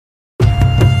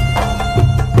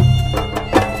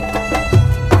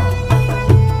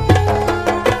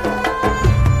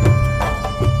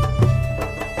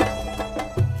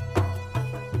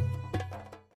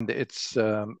it's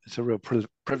a real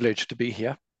privilege to be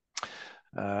here,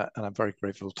 and I'm very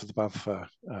grateful to the Balfour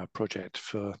Project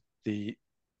for the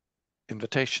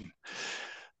invitation.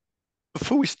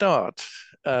 Before we start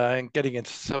and getting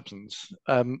into substance,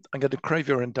 I'm going to crave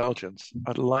your indulgence.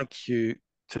 I'd like you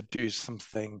to do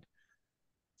something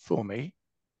for me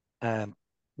and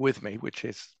with me, which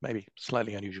is maybe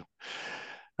slightly unusual.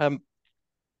 I'd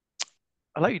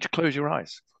like you to close your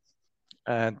eyes.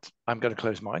 And I'm going to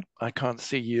close mine. I can't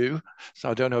see you,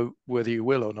 so I don't know whether you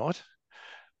will or not.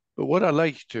 But what I'd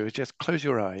like you to do is just close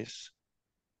your eyes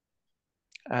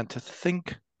and to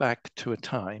think back to a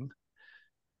time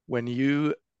when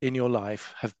you in your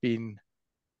life have been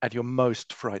at your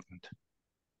most frightened.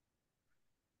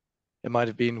 It might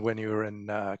have been when you were in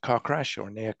a car crash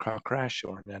or near a car crash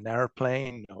or in an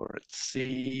airplane or at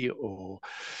sea, or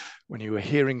when you were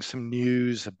hearing some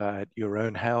news about your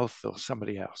own health or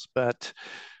somebody else. But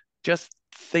just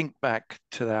think back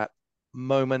to that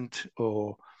moment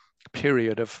or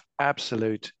period of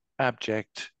absolute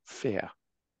abject fear.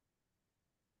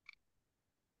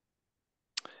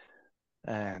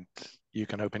 And you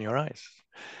can open your eyes.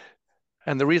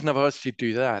 And the reason I've asked you to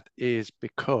do that is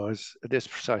because at this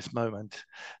precise moment,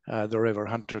 there are over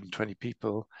 120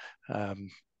 people,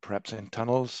 perhaps in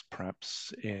tunnels,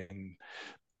 perhaps in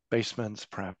basements,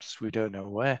 perhaps we don't know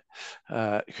where,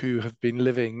 who have been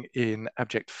living in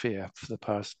abject fear for the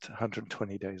past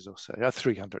 120 days or so,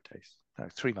 300 days, no,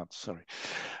 3 months, sorry.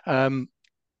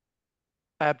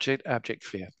 Abject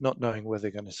fear, not knowing whether they're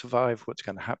going to survive, what's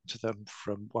going to happen to them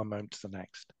from one moment to the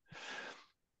next.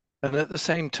 And at the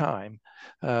same time,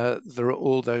 there are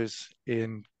all those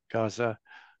in Gaza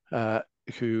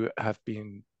who have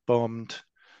been bombed,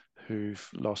 who've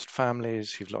lost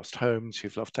families, who've lost homes,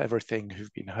 who've lost everything,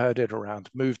 who've been herded around,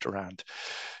 moved around,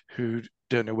 who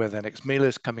don't know where their next meal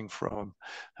is coming from,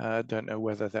 don't know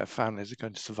whether their families are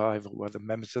going to survive or whether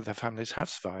members of their families have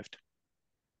survived.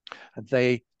 And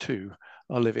they too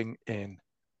are living in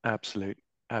absolute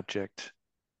abject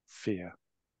fear.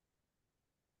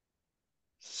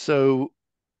 So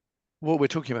what we're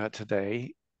talking about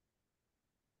today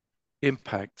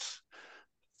impacts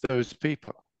those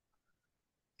people.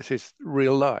 This is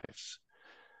real lives.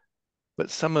 But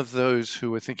some of those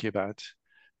who we're thinking about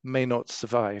may not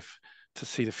survive to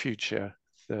see the future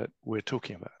that we're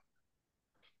talking about.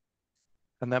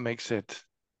 And that makes it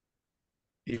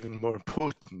even more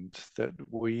important that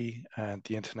we and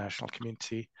the international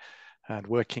community and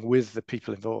working with the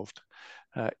people involved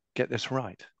get this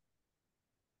right.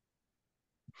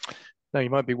 Now, you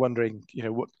might be wondering,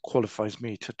 what qualifies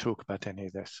me to talk about any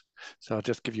of this? So I'll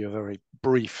just give you a very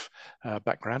brief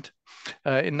background.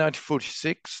 In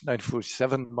 1946,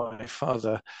 1947, my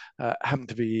father happened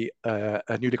to be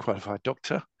a newly qualified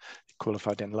doctor,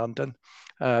 qualified in London,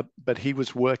 but he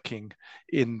was working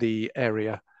in the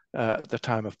area at the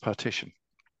time of partition.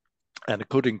 And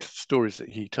according to the stories that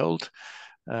he told,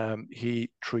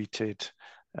 he treated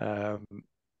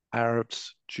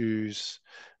Arabs, Jews,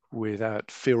 without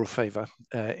fear or favor,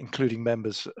 including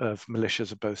members of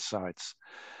militias of both sides.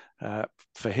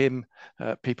 For him,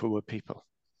 people were people.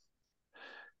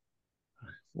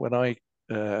 When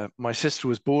my sister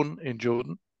was born in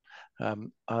Jordan,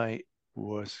 I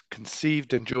was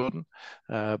conceived in Jordan,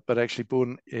 but actually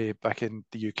born back in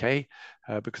the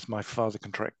UK because my father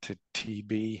contracted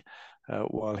TB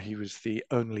while he was the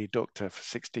only doctor for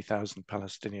 60,000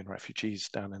 Palestinian refugees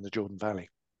down in the Jordan Valley.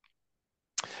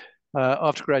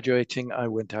 After graduating, I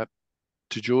went out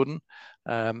to Jordan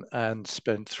and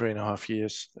spent 3.5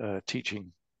 years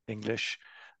teaching English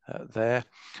there,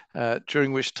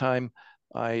 during which time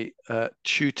I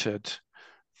tutored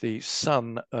the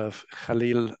son of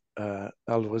Khalil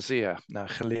al-Wazir. Now,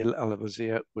 Khalil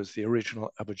al-Wazir was the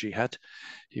original Abu Jihad.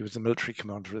 He was the military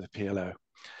commander of the PLO.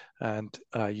 And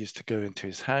I used to go into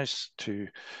his house to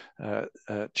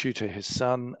tutor his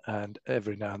son, and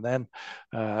every now and then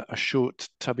a short,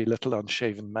 tubby, little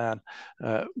unshaven man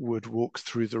would walk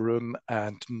through the room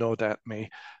and nod at me,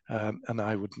 and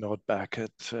I would nod back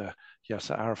at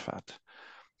Yasser Arafat.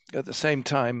 At the same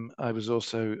time, I was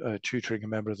also tutoring a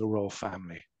member of the royal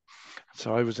family.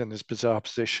 So I was in this bizarre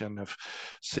position of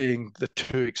seeing the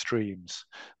two extremes,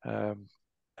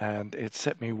 and it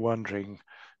set me wondering,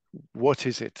 what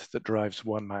is it that drives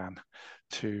one man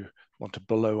to want to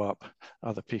blow up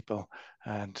other people,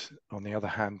 and on the other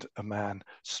hand, a man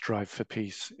strive for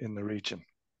peace in the region?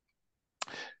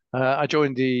 I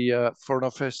joined the Foreign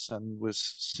Office and was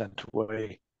sent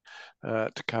away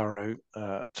to Cairo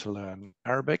to learn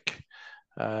Arabic.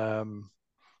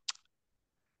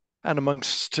 And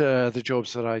amongst the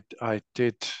jobs that I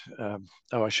did,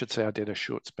 I should say I did a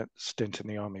short stint in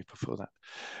the army before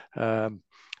that.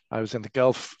 I was in the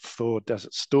Gulf for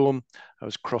Desert Storm. I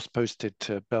was cross-posted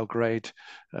to Belgrade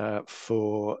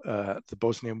for the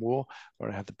Bosnian War,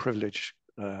 where I had the privilege,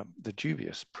 the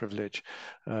dubious privilege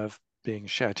of being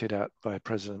shouted at by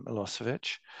President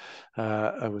Milosevic.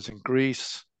 I was in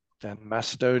Greece, then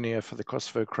Macedonia for the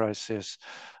Kosovo crisis.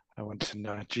 I went to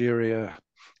Nigeria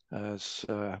as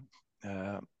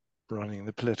running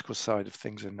the political side of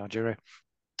things in Nigeria.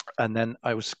 And then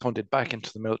I was seconded back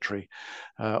into the military,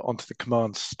 onto the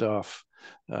command staff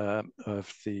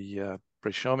of the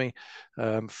British Army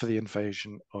for the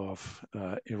invasion of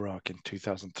Iraq in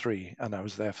 2003. And I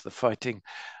was there for the fighting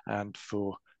and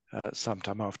for some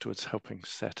time afterwards helping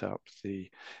set up the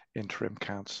interim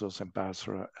councils in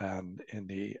Basra and in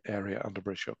the area under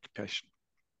British occupation.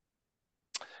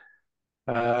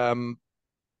 I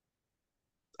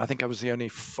think I was the only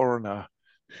foreigner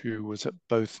who was at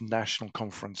both national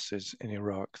conferences in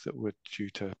Iraq that were due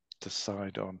to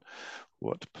decide on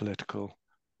what political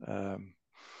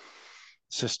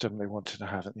system they wanted to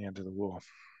have at the end of the war.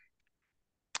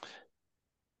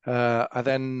 I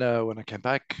then, when I came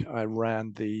back, I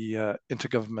ran the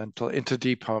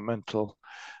interdepartmental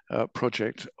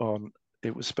project on,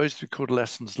 it was supposed to be called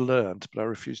Lessons Learned, but I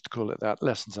refused to call it that,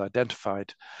 Lessons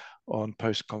Identified, on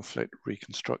post-conflict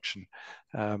reconstruction,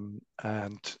 and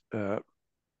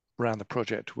ran the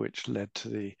project which led to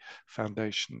the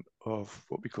foundation of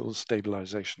what we call the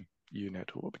Stabilisation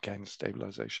Unit, or what became the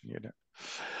Stabilisation Unit.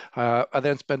 I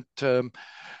then spent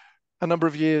a number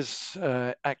of years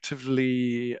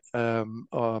actively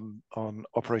on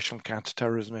operational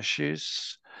counter-terrorism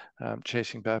issues,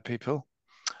 chasing bad people.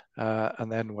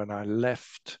 And then when I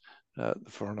left the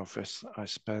Foreign Office, I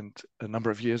spent a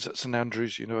number of years at St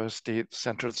Andrews University at the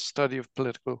Centre of the Study of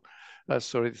Political, the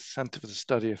Centre for the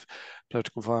Study of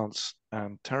Political Violence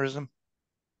and Terrorism,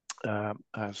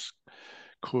 as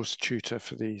course tutor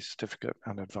for the certificate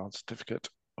and advanced certificate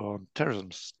on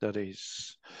terrorism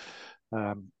studies.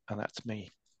 And that's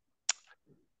me.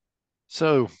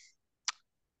 So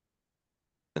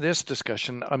in this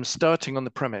discussion, I'm starting on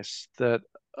the premise that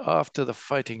after the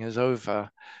fighting is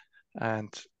over,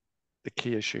 and the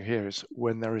key issue here is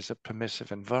when there is a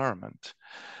permissive environment,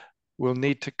 we'll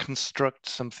need to construct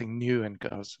something new in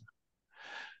Gaza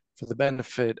for the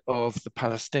benefit of the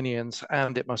Palestinians,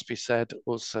 and it must be said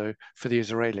also for the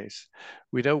Israelis.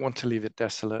 We don't want to leave it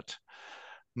desolate,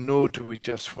 nor do we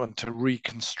just want to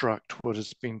reconstruct what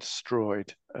has been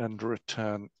destroyed and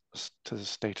return to the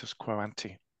status quo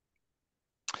ante.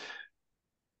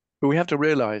 But we have to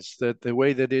realize that the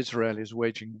way that Israel is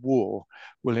waging war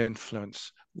will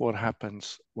influence what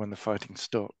happens when the fighting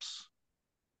stops.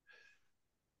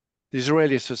 The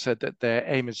Israelis have said that their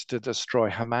aim is to destroy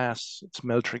Hamas, its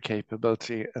military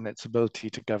capability, and its ability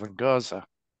to govern Gaza.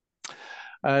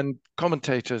 And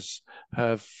commentators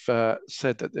have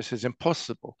said that this is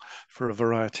impossible for a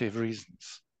variety of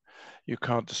reasons. You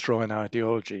can't destroy an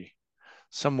ideology.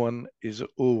 Someone is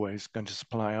always going to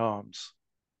supply arms.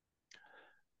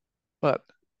 But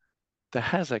there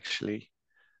has actually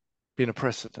been a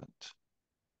precedent.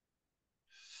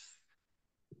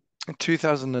 In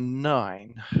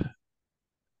 2009,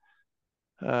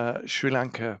 Sri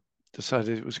Lanka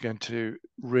decided it was going to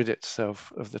rid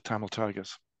itself of the Tamil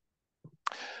Tigers.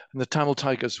 And the Tamil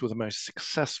Tigers were the most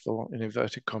successful, in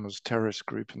inverted commas, terrorist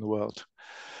group in the world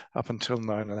up until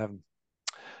 9/11.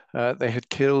 They had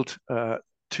killed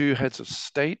 2 heads of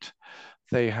state.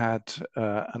 They had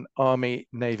an Army,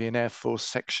 Navy, and Air Force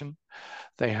section.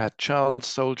 They had child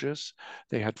soldiers.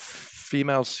 They had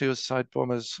female suicide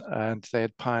bombers, and they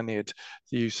had pioneered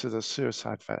the use of the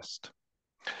suicide vest.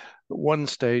 At one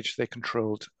stage, they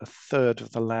controlled 1/3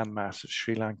 of the landmass of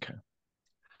Sri Lanka.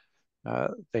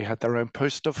 They had their own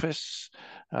post office,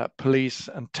 police,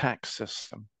 and tax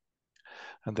system.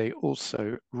 And they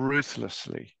also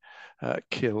ruthlessly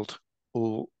killed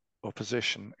all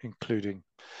opposition, including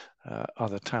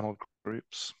other Tamil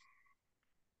groups.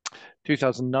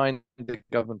 2009, the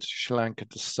government of Sri Lanka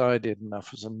decided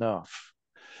enough was enough,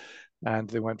 and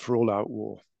they went for all-out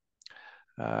war.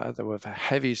 There were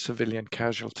heavy civilian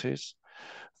casualties.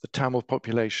 The Tamil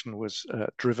population was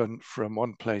driven from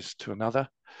one place to another.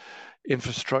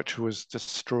 Infrastructure was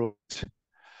destroyed,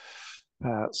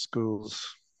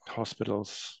 schools,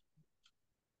 hospitals,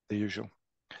 the usual.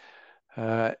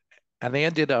 And they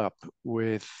ended up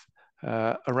with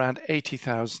around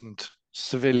 80,000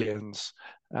 civilians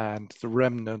and the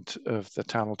remnant of the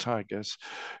Tamil Tigers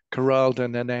corralled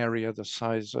in an area the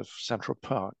size of Central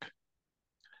Park.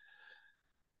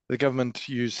 The government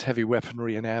used heavy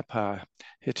weaponry and air power,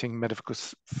 hitting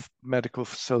medical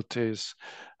facilities,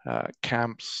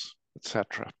 camps,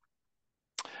 etc.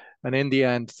 And in the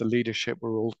end, the leadership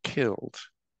were all killed.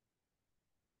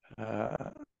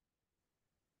 The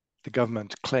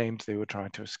government claimed they were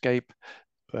trying to escape,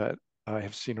 but I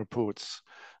have seen reports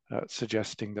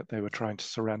suggesting that they were trying to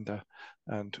surrender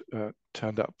and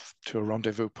turned up to a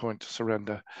rendezvous point to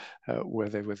surrender, where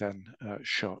they were then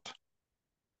shot.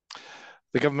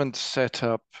 The government set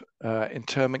up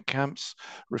internment camps,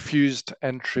 refused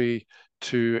entry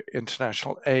to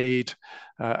international aid,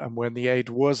 and when the aid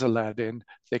was allowed in,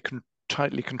 they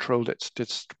tightly controlled its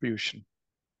distribution.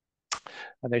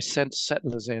 And they sent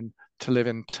settlers in to live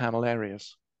in Tamil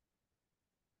areas.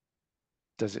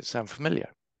 Does it sound familiar?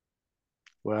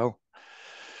 Well,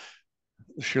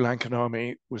 the Sri Lankan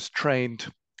army was trained,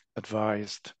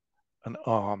 advised, and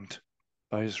armed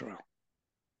by Israel.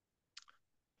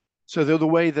 So the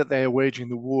way that they are waging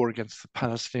the war against the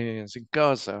Palestinians in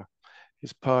Gaza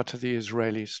is part of the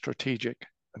Israeli strategic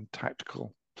and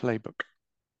tactical playbook.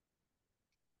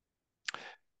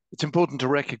 It's important to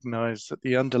recognize that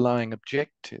the underlying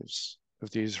objectives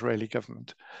of the Israeli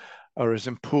government are as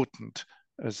important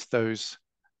as those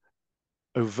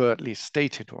overtly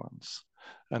stated ones,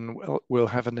 and will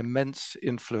have an immense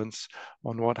influence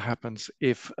on what happens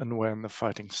if and when the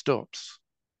fighting stops.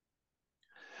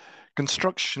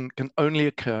 Construction can only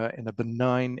occur in a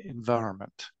benign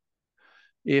environment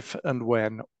if and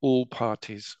when all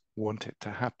parties want it to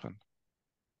happen.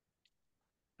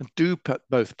 And do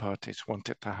both parties want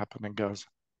it to happen in Gaza?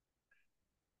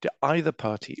 Do either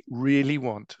party really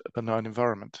want a benign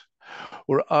environment?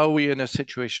 Or are we in a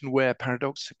situation where,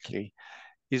 paradoxically,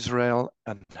 Israel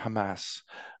and Hamas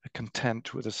are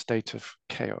content with a state of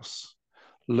chaos,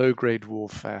 low-grade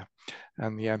warfare,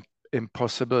 and the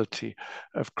impossibility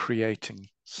of creating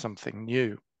something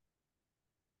new?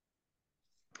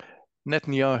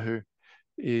 Netanyahu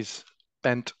is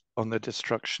bent on the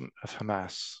destruction of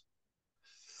Hamas,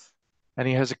 and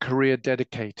he has a career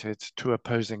dedicated to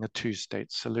opposing a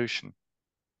two-state solution.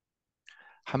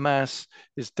 Hamas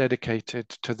is dedicated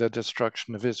to the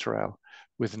destruction of Israel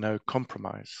with no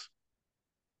compromise.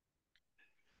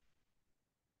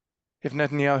 If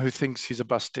Netanyahu thinks he's a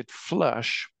busted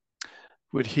flush,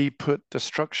 would he put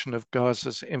destruction of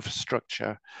Gaza's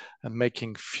infrastructure and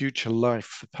making future life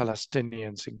for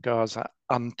Palestinians in Gaza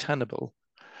untenable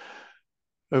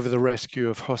over the rescue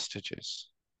of hostages?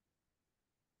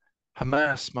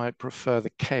 Hamas might prefer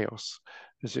the chaos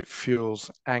as it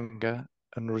fuels anger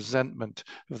and resentment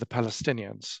of the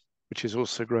Palestinians, which is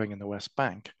also growing in the West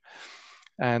Bank,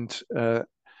 and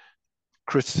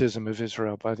criticism of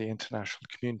Israel by the international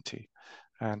community.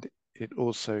 And it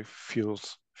also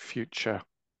fuels future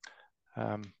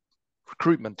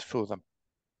recruitment for them.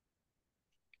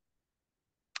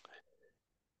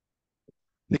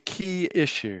 The key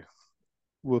issue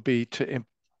will be to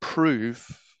improve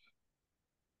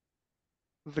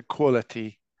the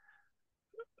quality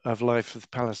of life of the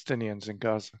Palestinians in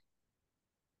Gaza.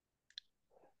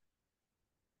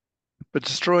 But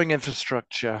destroying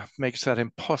infrastructure makes that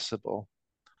impossible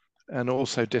and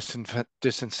also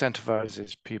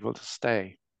disincentivizes people to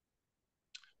stay.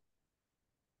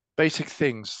 Basic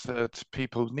things that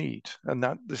people need, and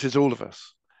that this is all of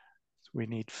us. We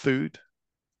need food,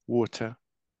 water,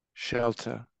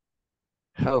 shelter,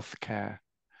 healthcare,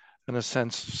 and a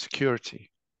sense of security.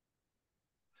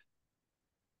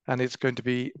 And it's going to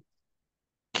be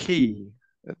key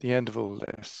at the end of all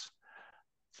this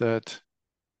that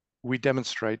we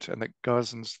demonstrate, and that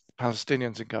Gazans,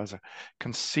 Palestinians in Gaza,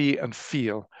 can see and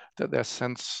feel that their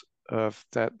sense of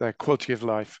their quality of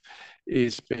life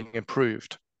is being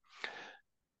improved.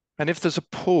 And if there's a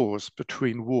pause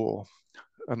between war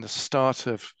and the start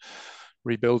of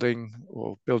rebuilding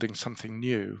or building something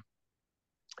new,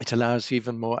 it allows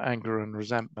even more anger and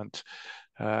resentment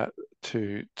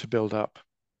to build up.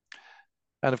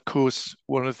 And of course,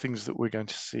 one of the things that we're going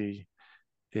to see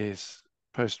is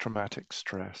post-traumatic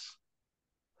stress.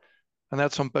 And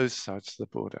that's on both sides of the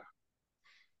border.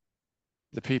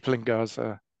 The people in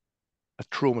Gaza are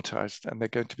traumatized, and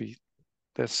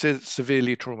they're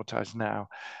severely traumatized now.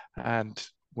 And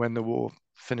when the war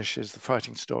finishes, the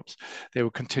fighting stops, they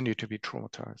will continue to be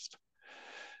traumatized.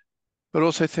 But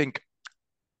also think,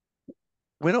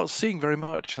 we're not seeing very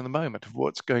much in the moment of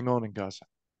what's going on in Gaza.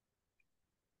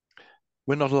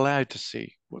 We're not allowed to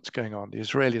see what's going on. The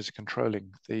Israelis are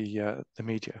controlling the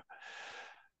media.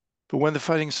 But when the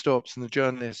fighting stops and the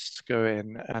journalists go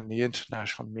in and the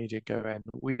international media go in,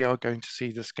 we are going to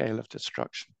see the scale of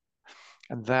destruction.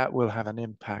 And that will have an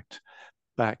impact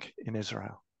back in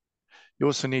Israel. You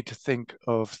also need to think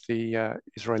of the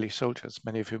Israeli soldiers,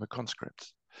 many of whom are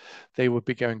conscripts. They will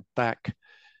be going back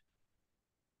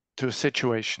to a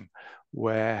situation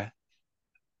where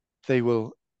they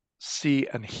will see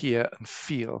and hear and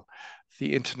feel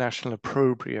the international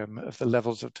opprobrium of the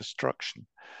levels of destruction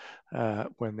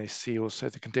when they see also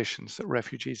the conditions that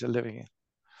refugees are living in.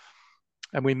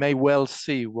 And we may well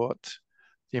see what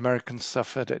the Americans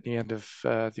suffered at the end of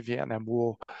the Vietnam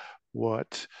War,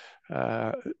 what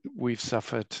we've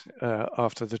suffered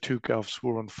after the two Gulfs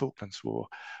War and the Falklands War,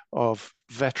 of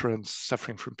veterans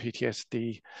suffering from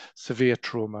PTSD, severe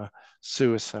trauma,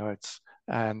 suicides,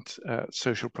 and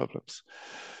social problems.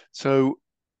 So,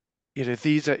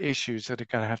 these are issues that are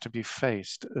going to have to be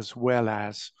faced, as well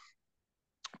as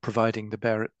providing the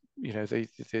bare,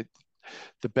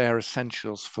 the bare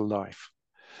essentials for life.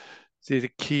 These are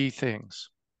the key things.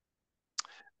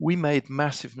 We made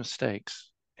massive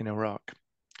mistakes in Iraq.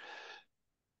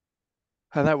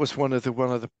 And that was one of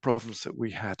the problems that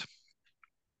we had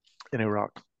in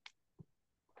Iraq.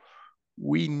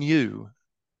 We knew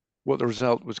what the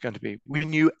result was going to be. We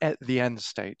knew at the end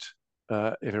state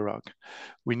of Iraq.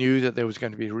 We knew that there was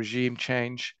going to be regime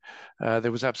change.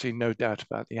 There was absolutely no doubt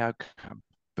about the outcome,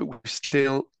 but we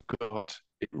still got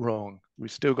it wrong. We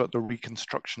still got the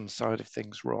reconstruction side of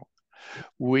things wrong.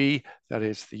 We, that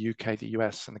is the UK, the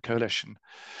US, and the coalition,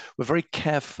 were very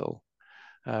careful.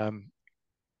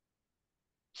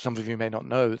 Some of you may not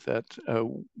know that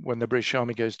when the British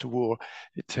Army goes to war,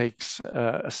 it takes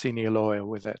a senior lawyer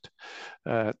with it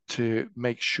to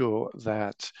make sure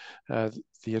that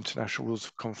the international rules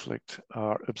of conflict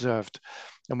are observed.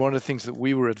 And one of the things that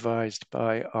we were advised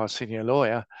by our senior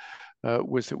lawyer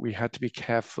was that we had to be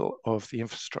careful of the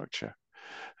infrastructure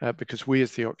because we,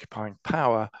 as the occupying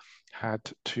power, had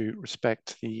to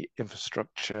respect the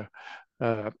infrastructure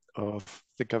of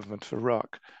the government of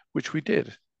Iraq, which we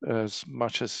did as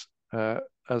much as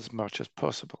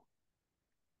possible.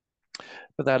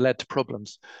 But that led to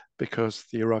problems because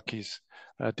the Iraqis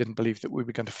didn't believe that we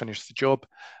were going to finish the job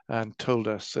and told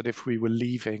us that if we were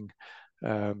leaving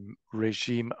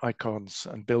regime icons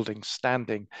and buildings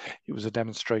standing, it was a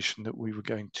demonstration that we were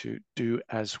going to do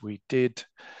as we did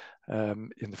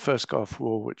in the first Gulf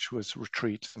War, which was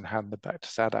retreat and hand them back to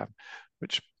Saddam,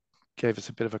 which gave us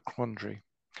a bit of a quandary.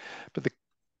 But the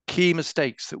key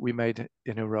mistakes that we made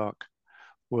in Iraq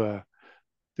were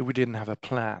that we didn't have a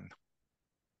plan,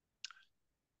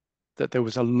 that there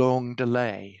was a long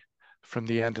delay from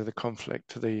the end of the conflict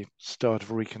to the start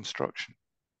of reconstruction,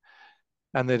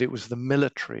 and that it was the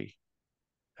military,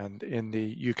 and in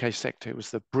the UK sector, it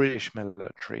was the British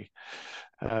military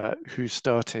who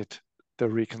started the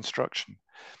reconstruction.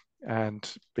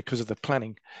 And because of the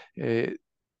planning,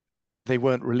 they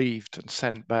weren't relieved and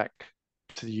sent back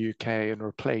to the UK and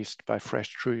replaced by fresh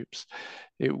troops.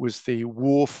 It was the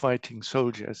war-fighting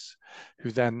soldiers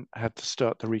who then had to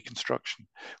start the reconstruction,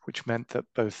 which meant that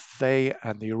both they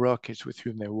and the Iraqis with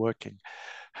whom they were working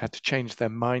had to change their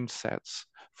mindsets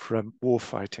from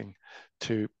war-fighting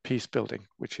to peace building,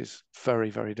 which is very,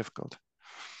 very difficult.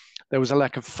 There was a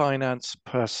lack of finance,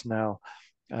 personnel,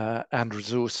 and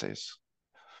resources.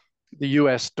 The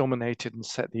US dominated and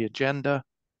set the agenda.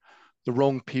 The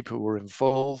wrong people were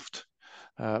involved,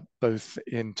 both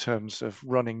in terms of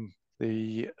running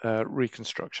the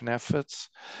reconstruction efforts,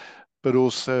 but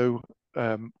also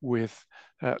with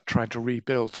trying to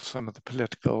rebuild some of the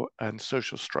political and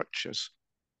social structures.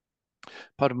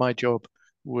 Part of my job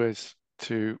was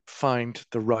to find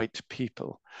the right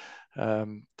people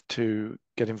to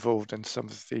get involved in some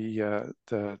of the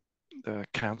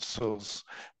councils,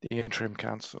 the interim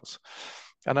councils.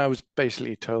 And I was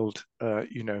basically told,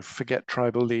 forget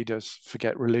tribal leaders,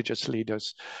 forget religious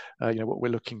leaders. What we're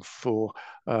looking for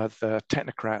are the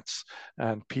technocrats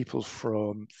and people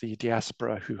from the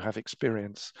diaspora who have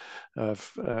experience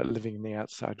of living in the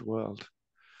outside world.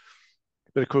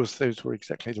 But of course, those were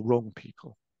exactly the wrong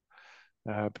people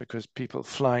because people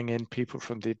flying in, people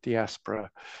from the diaspora,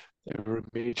 they were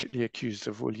immediately accused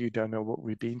of, well, you don't know what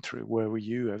we've been through. Where were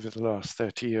you over the last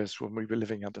 30 years when we were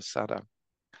living under Saddam?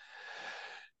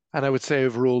 And I would say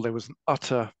overall, there was an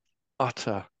utter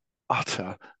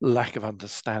lack of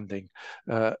understanding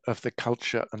of the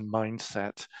culture and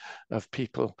mindset of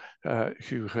people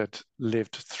who had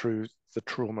lived through the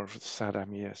trauma of the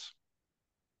Saddam years.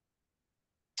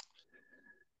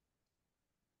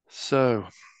 So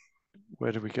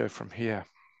where do we go from here?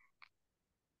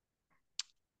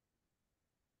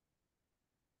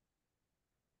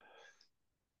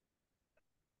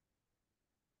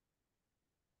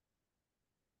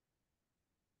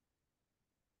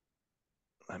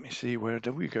 Let me see, where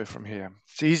do we go from here?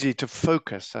 It's easy to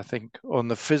focus, I think, on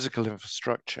the physical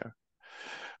infrastructure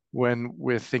when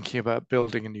we're thinking about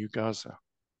building a new Gaza.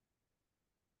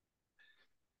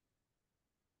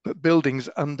 But buildings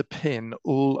underpin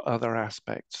all other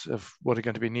aspects of what are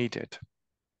going to be needed.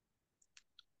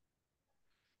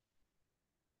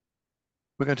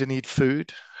 We're going to need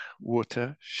food,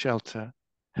 water, shelter,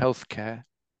 healthcare,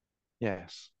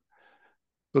 yes,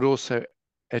 but also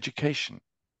education,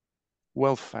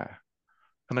 welfare,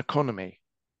 an economy,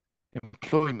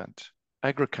 employment,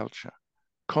 agriculture,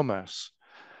 commerce,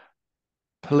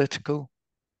 political,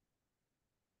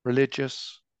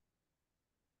 religious,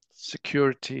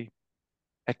 security,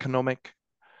 economic,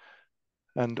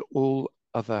 and all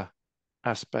other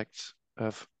aspects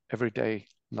of everyday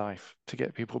life to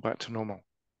get people back to normal.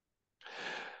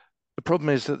 The problem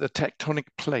is that the tectonic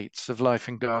plates of life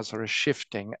in Gaza are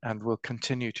shifting and will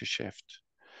continue to shift.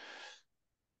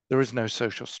 There is no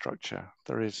social structure.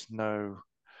 There is no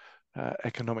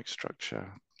economic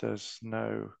structure. There's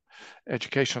no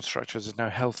educational structure. There's no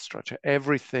health structure.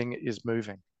 Everything is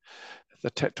moving.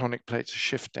 The tectonic plates are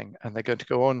shifting, and they're going to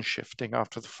go on shifting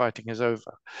after the fighting is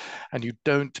over. And you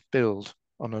don't build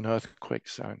on an earthquake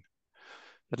zone.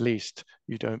 At least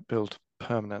you don't build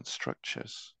permanent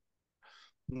structures.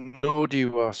 Nor do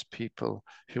you ask people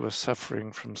who are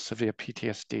suffering from severe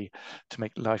PTSD to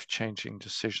make life-changing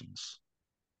decisions.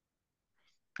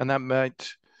 And that might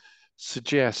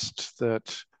suggest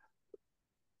that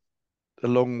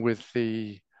along with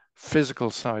the physical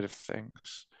side of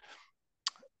things,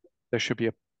 there should be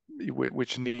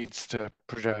which needs to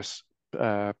progress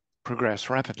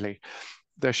rapidly.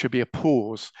 There should be a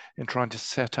pause in trying to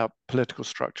set up political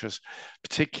structures,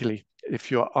 particularly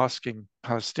if you're asking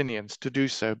Palestinians to do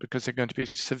so, because they're going to be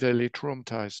severely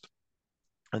traumatized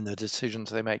and the decisions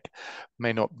they make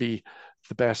may not be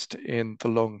the best in the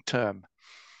long term.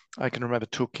 I can remember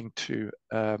talking to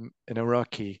an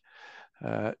Iraqi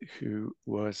who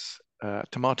was a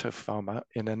tomato farmer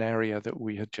in an area that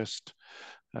we had just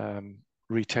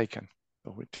retaken,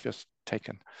 or we'd just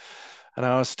taken. And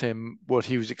I asked him what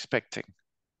he was expecting.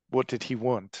 What did he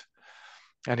want?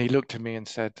 And he looked at me and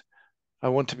said, I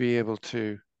want to be able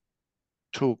to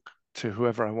talk to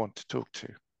whoever I want to talk to.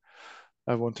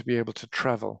 I want to be able to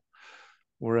travel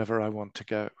wherever I want to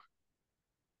go.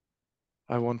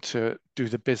 I want to do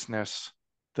the business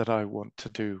that I want to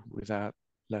do without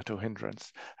let or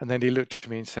hindrance. And then he looked at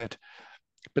me and said,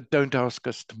 but don't ask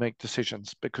us to make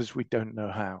decisions because we don't know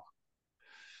how.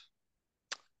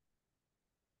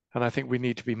 And I think we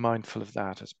need to be mindful of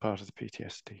that as part of the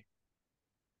PTSD.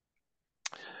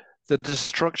 The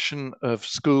destruction of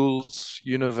schools,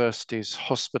 universities,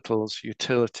 hospitals,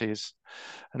 utilities,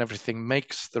 and everything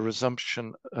makes the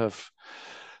resumption of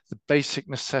the basic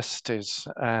necessities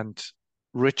and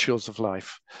rituals of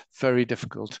life very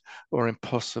difficult or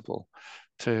impossible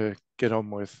to get on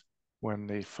with when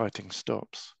the fighting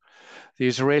stops. The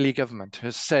Israeli government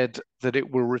has said that it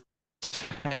will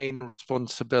retain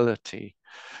responsibility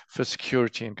for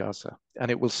security in Gaza,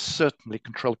 and it will certainly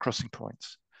control crossing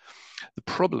points. The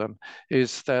problem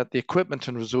is that the equipment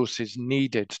and resources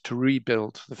needed to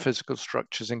rebuild the physical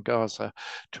structures in Gaza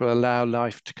to allow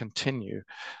life to continue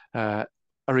are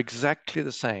exactly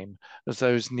the same as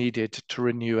those needed to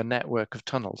renew a network of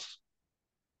tunnels.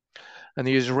 And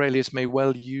the Israelis may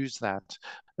well use that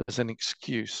as an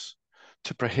excuse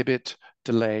to prohibit,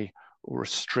 delay, or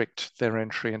restrict their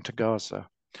entry into Gaza,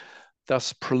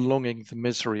 thus prolonging the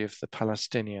misery of the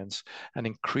Palestinians and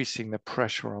increasing the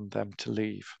pressure on them to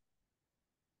leave.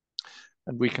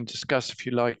 And we can discuss, if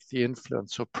you like, the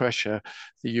influence or pressure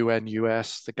the UN,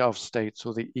 US, the Gulf states,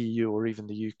 or the EU, or even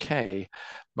the UK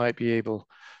might be able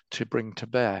to bring to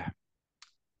bear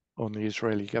on the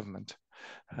Israeli government.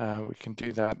 We can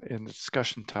do that in the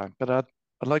discussion time. But I'd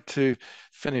like to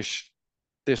finish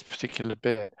this particular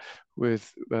bit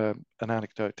with an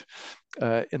anecdote.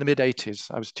 In the mid-80s,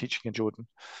 I was teaching in Jordan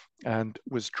and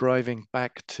was driving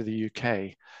back to the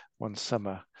UK one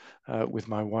summer with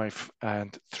my wife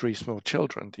and 3 small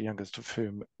children, the youngest of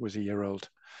whom was a year old.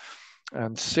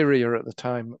 And Syria at the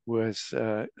time was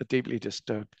a deeply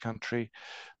disturbed country.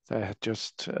 There had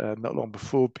just not long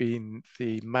before been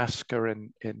the massacre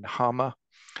in Hama,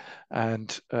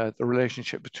 and the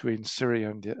relationship between Syria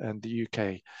and the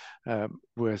UK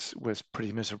was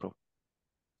pretty miserable.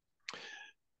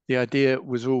 The idea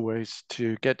was always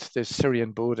to get to the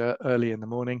Syrian border early in the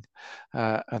morning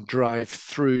and drive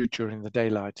through during the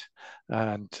daylight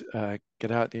and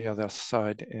get out the other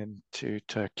side into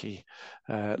Turkey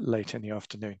late in the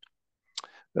afternoon.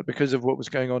 But because of what was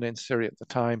going on in Syria at the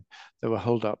time, there were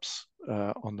holdups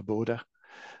on the border.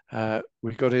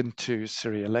 We got into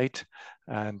Syria late,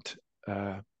 and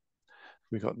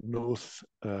we got north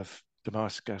of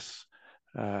Damascus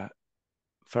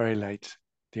very late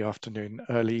the afternoon,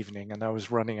 early evening, and I was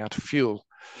running out of fuel.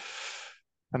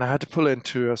 And I had to pull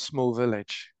into a small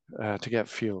village to get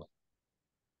fuel.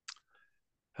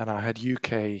 And I had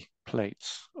UK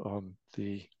plates on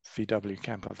the VW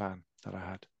camper van. that I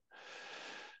had.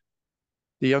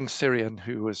 The young Syrian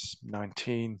who was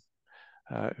 19,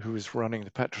 who was running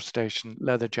the petrol station,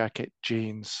 leather jacket,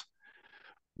 jeans,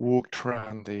 walked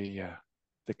around the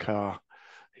car.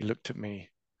 He looked at me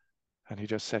and he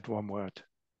just said one word,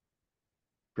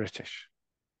 British.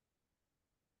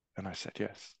 And I said,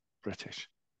 yes, British.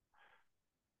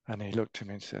 And he looked at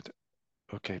me and said,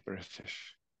 okay,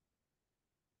 British,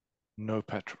 no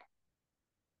petrol.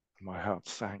 And my heart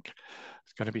sank.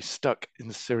 It's going to be stuck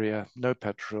in Syria, no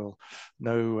petrol,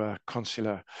 no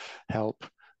consular help,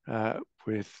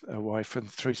 with a wife and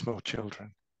 3 small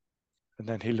children. And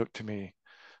then he looked at me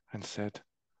and said,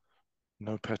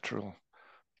 no petrol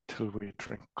till we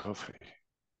drink coffee.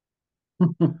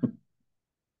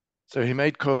 So he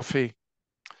made coffee,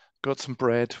 got some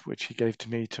bread, which he gave to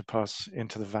me to pass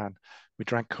into the van. We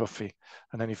drank coffee,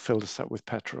 and then he filled us up with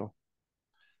petrol.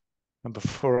 And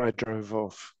before I drove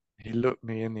off, he looked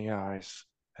me in the eyes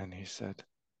and he said,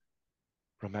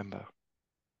 remember,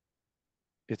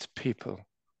 it's people,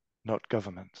 not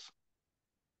governments.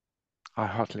 I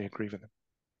heartily agree with him.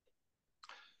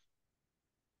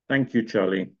 Thank you,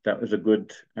 Charlie. That was a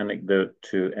good anecdote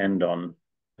to end on.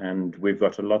 And we've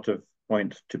got a lot of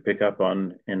points to pick up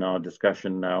on in our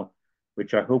discussion now,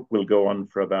 which I hope will go on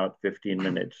for about 15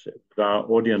 minutes. With our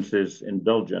audience's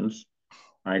indulgence,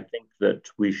 I think that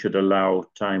we should allow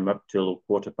time up till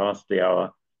 1/4 the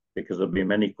hour, because there'll be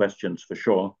many questions for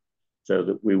sure, so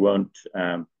that we won't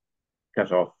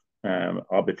cut off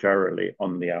arbitrarily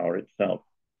on the hour itself.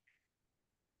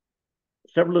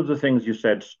 Several of the things you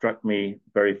said struck me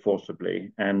very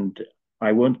forcibly, and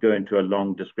I won't go into a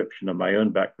long description of my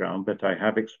own background, but I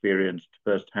have experienced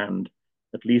firsthand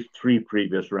at least 3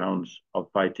 previous rounds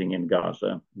of fighting in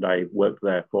Gaza. And I worked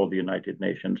there for the United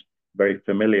Nations, very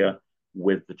familiar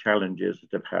with the challenges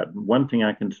that I've had. And one thing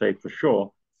I can say for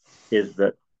sure is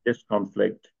that this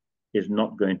conflict is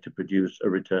not going to produce a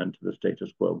return to the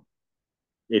status quo.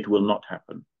 It will not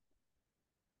happen.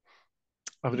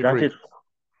 I would agree.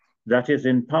 That is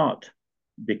in part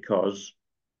because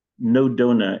no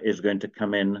donor is going to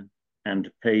come in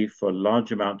and pay for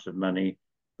large amounts of money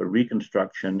for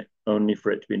reconstruction, only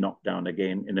for it to be knocked down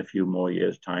again in a few more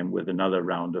years' time with another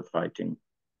round of fighting.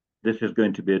 This is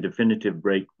going to be a definitive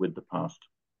break with the past.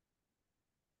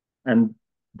 And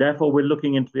therefore, we're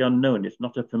looking into the unknown. It's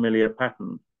not a familiar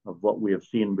pattern of what we have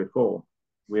seen before.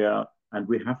 We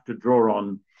have to draw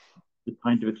on the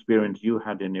kind of experience you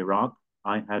had in Iraq,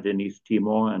 I had in East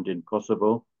Timor and in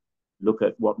Kosovo, look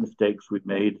at what mistakes we've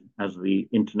made as the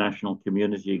international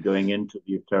community going into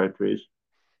these territories,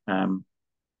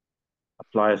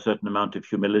 apply a certain amount of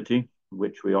humility,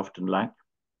 which we often lack,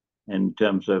 in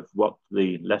terms of what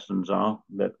the lessons are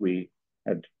that we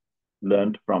had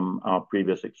learned from our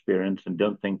previous experience, and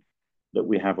don't think that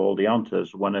we have all the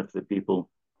answers. One of the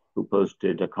people who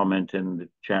posted a comment in the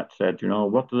chat said,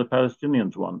 what do the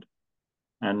Palestinians want?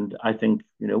 And I think,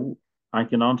 I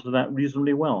can answer that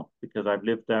reasonably well, because I've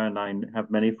lived there and I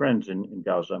have many friends in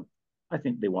Gaza. I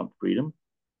think they want freedom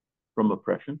from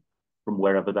oppression, from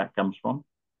wherever that comes from,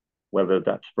 whether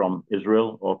that's from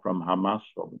Israel or from Hamas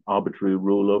or arbitrary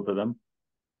rule over them.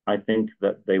 I think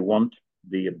that they want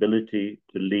the ability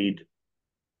to lead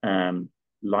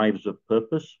lives of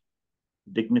purpose,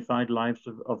 dignified lives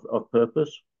of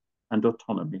purpose, and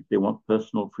autonomy. They want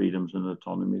personal freedoms and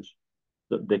autonomies,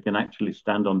 that they can actually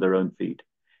stand on their own feet.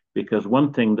 Because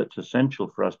one thing that's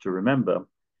essential for us to remember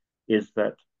is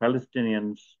that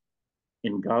Palestinians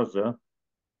in Gaza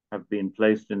have been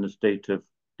placed in a state of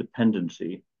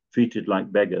dependency, treated like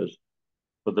beggars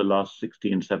for the last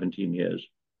 16, 17 years,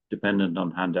 dependent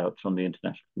on handouts from the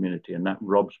international community. And that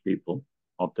robs people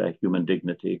of their human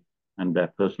dignity and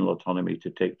their personal autonomy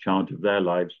to take charge of their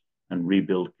lives and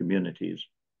rebuild communities.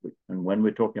 And when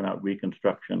we're talking about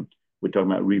reconstruction, we're talking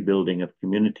about rebuilding of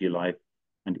community life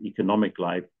and economic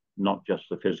life, not just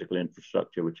the physical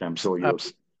infrastructure, which I'm sure you're...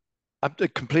 I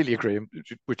completely agree,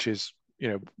 which is,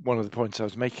 one of the points I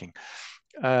was making.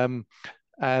 And,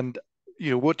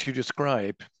 what you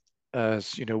describe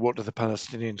as, what do the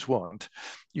Palestinians want?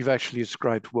 You've actually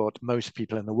described what most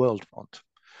people in the world want.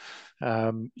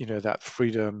 That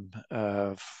freedom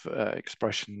of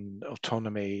expression,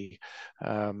 autonomy.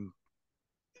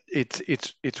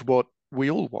 It's what we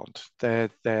all want. Their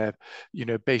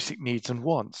basic needs and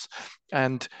wants.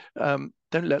 And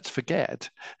don't let's forget,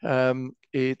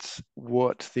 it's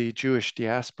what the Jewish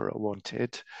diaspora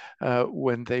wanted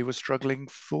when they were struggling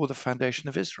for the foundation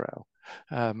of Israel.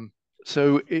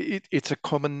 So it's a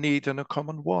common need and a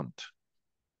common want.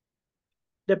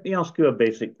 Let me ask you a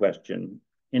basic question.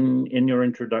 In your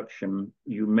introduction,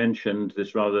 you mentioned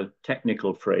this rather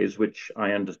technical phrase, which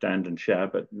I understand and share,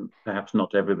 but perhaps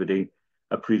not everybody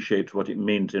appreciates what it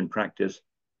means in practice,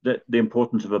 that the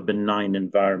importance of a benign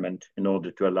environment in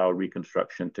order to allow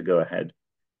reconstruction to go ahead.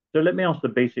 So let me ask the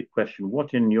basic question.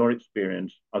 What, in your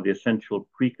experience, are the essential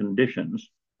preconditions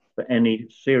for any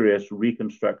serious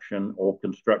reconstruction or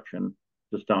construction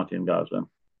to start in Gaza?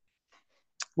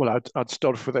 Well, I'd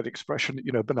start off with that expression,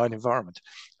 benign environment.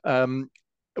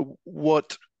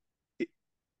 What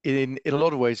in a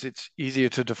lot of ways, it's easier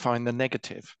to define the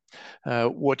negative.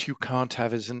 What you can't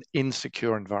have is an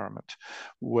insecure environment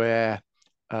where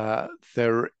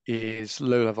there is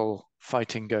low-level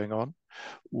fighting going on,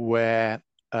 where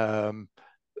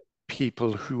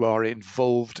people who are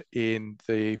involved in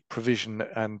the provision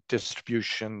and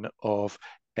distribution of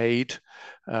aid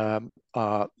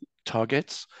are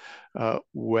targets,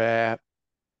 where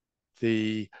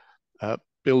the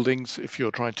buildings, if you're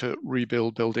trying to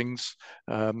rebuild buildings,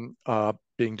 are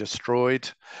being destroyed.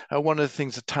 One of the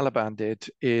things the Taliban did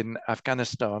in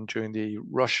Afghanistan during the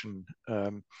Russian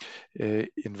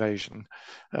invasion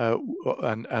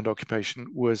and occupation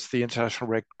was the International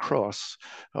Red Cross,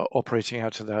 operating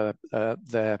out of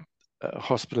their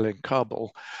hospital in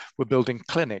Kabul, were building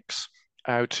clinics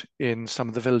out in some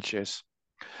of the villages.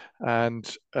 And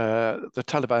the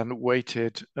Taliban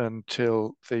waited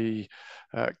until the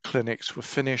clinics were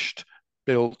finished,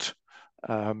 built,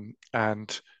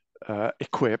 and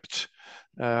equipped,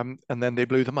 and then they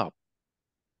blew them up.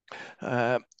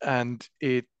 And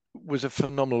it was a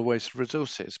phenomenal waste of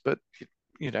resources, but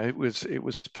it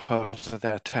was part of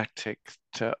their tactic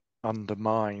to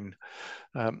undermine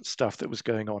stuff that was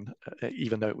going on,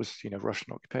 even though it was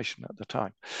Russian occupation at the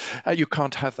time. You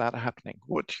can't have that happening.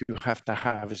 What you have to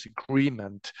have is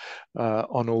agreement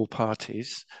on all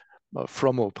parties,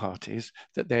 from all parties,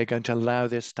 that they're going to allow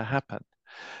this to happen.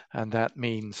 And that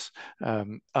means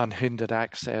unhindered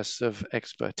access of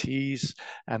expertise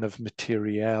and of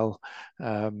materiel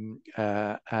and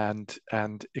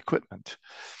equipment.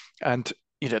 And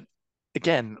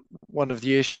again, one of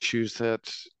the issues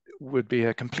that would be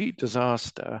a complete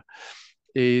disaster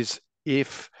is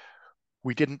if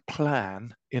we didn't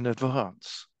plan in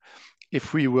advance.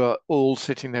 If we were all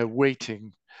sitting there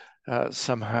waiting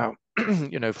somehow,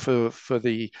 for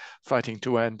the fighting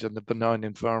to end and the benign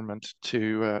environment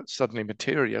to suddenly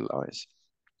materialize.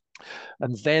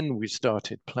 And then we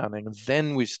started planning, and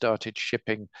then we started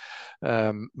shipping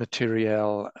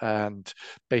material and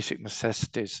basic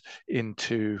necessities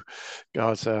into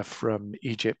Gaza from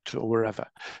Egypt or wherever.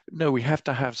 No, we have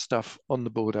to have stuff on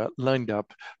the border lined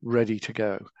up, ready to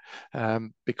go.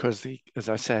 Because as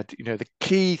I said, the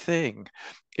key thing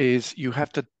is you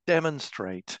have to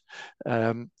demonstrate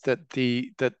that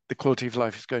the quality of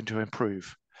life is going to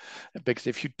improve. Because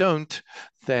if you don't,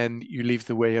 then you leave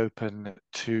the way open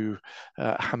to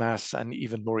Hamas and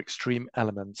even more extreme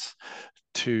elements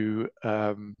to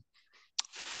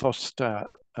foster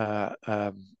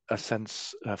a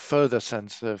further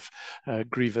sense of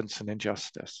grievance and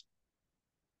injustice.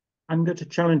 I'm going to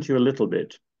challenge you a little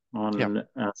bit on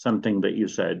something that you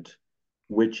said,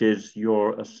 which is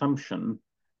your assumption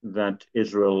that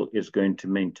Israel is going to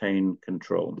maintain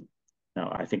control. Now,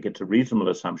 I think it's a reasonable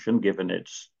assumption given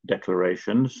its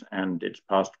declarations and its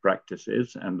past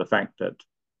practices and the fact that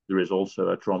there is also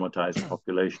a traumatized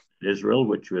population in Israel,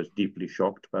 which was deeply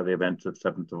shocked by the events of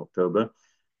 7th of October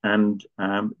and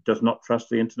does not trust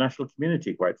the international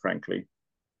community, quite frankly.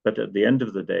 But at the end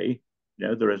of the day,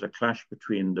 there is a clash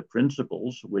between the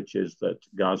principles, which is that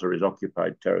Gaza is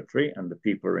occupied territory and the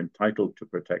people are entitled to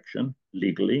protection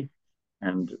legally,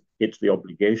 and it's the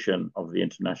obligation of the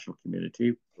international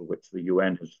community, for which the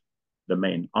UN is the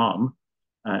main arm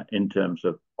in terms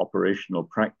of operational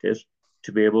practice,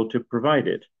 to be able to provide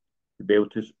it, to be able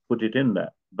to put it in there.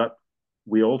 But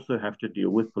we also have to deal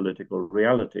with political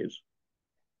realities.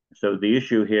 So the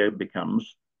issue here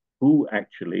becomes who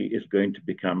actually is going to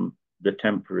become the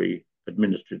temporary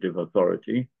administrative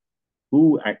authority,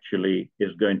 who actually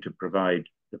is going to provide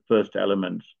the first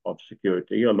elements of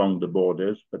security along the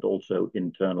borders, but also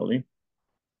internally?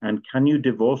 And can you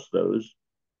divorce those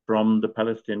from the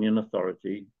Palestinian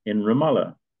Authority in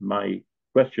Ramallah? My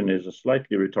question is a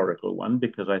slightly rhetorical one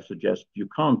because I suggest you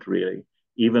can't really,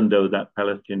 even though that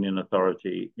Palestinian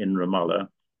Authority in Ramallah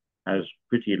has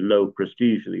pretty low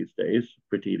prestige these days,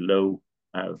 pretty low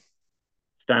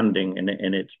standing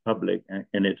in its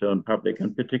own public,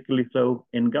 and particularly so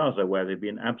in Gaza, where they've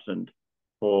been absent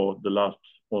for the last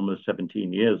almost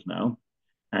 17 years now,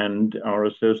 and are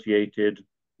associated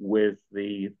with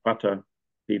the Fatah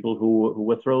people who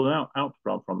were thrown out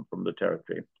from the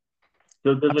territory.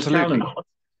 So there's Absolutely. a challenge.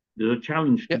 There's a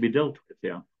challenge to Yeah, be dealt with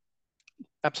here.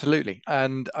 absolutely.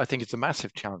 And I think it's a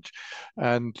massive challenge.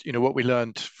 And, what we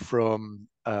learned from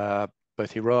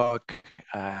both Iraq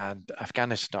and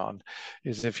Afghanistan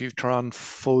is if you try and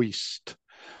foist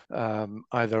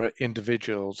either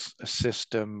individuals, a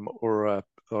system, or a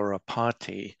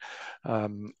party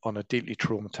on a deeply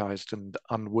traumatized and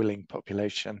unwilling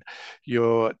population,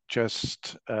 you're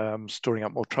just storing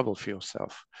up more trouble for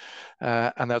yourself.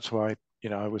 And that's why,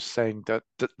 I was saying that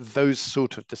those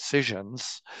sort of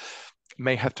decisions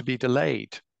may have to be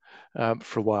delayed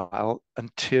for a while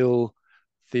until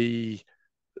the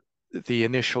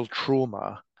initial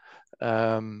trauma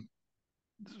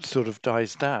sort of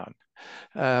dies down.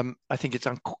 I think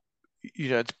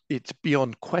it's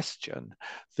beyond question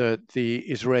that the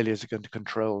Israelis are going to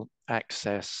control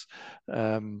access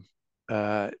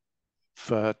to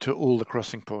all the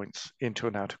crossing points into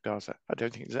and out of Gaza. I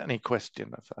don't think there's any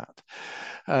question of that.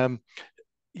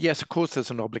 Yes, of course,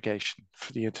 there's an obligation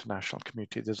for the international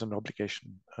community. There's an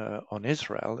obligation on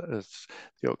Israel as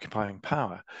the occupying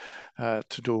power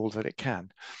to do all that it can.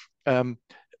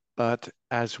 But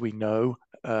as we know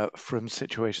from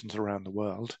situations around the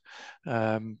world,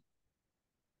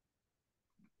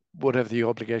 whatever the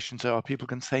obligations are, people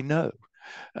can say no.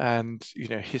 And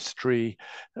history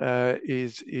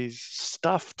is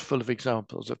stuffed full of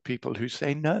examples of people who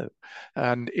say no,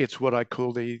 and it's what I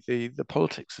call the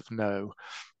politics of no.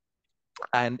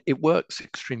 And it works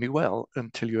extremely well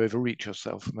until you overreach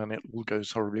yourself, and then it all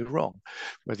goes horribly wrong.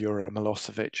 Whether you're a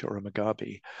Milosevic or a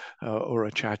Mugabe or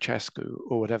a Ceausescu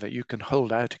or whatever, you can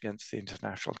hold out against the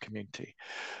international community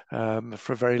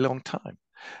for a very long time.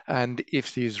 And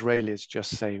if the Israelis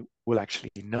just say, well, actually,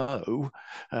 no,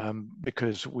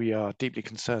 because we are deeply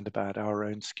concerned about our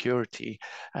own security,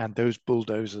 and those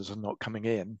bulldozers are not coming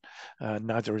in,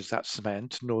 neither is that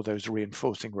cement, nor those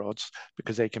reinforcing rods,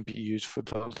 because they can be used for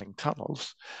building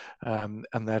tunnels, and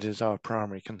that is our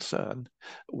primary concern.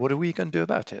 What are we going to do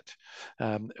about it?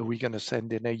 Are we going to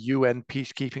send in a UN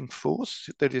peacekeeping force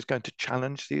that is going to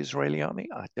challenge the Israeli army?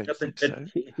 I don't think so.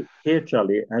 Here,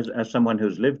 Charlie, as someone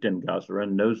who's lived in Gaza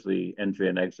and knows the entry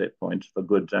and exit points for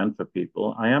goods and for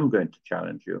people, I am going to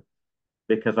challenge you,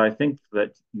 because I think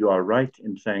that you are right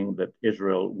in saying that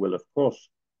Israel will, of course,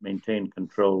 maintain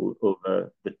control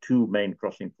over the two main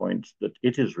crossing points that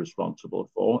it is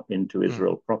responsible for into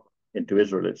Israel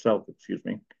itself, excuse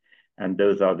me. And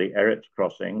those are the Eretz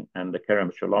crossing and the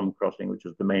Kerem Shalom crossing, which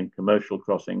is the main commercial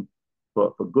crossing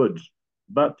for goods.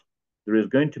 But there is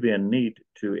going to be a need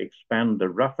to expand the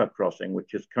Rafah crossing,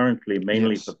 which is currently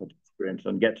mainly for pedestrians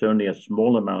and gets only a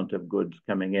small amount of goods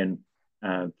coming in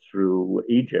through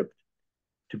Egypt,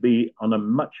 to be on a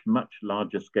much, much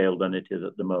larger scale than it is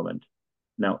at the moment.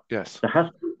 Now, there has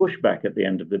to be pushback at the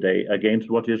end of the day against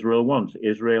what Israel wants.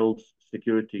 Israel's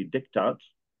security diktats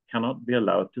cannot be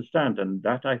allowed to stand. And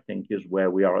that, I think, is where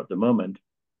we are at the moment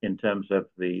in terms of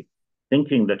the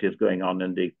thinking that is going on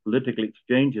and the political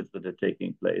exchanges that are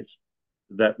taking place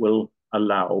that will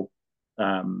allow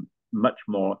much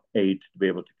more aid to be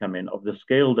able to come in of the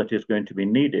scale that is going to be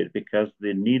needed, because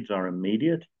the needs are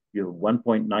immediate. You have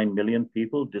 1.9 million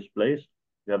people displaced.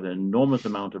 You have an enormous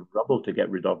amount of rubble to get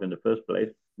rid of in the first place,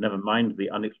 never mind the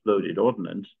unexploded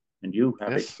ordnance. And you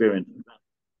have experience in that.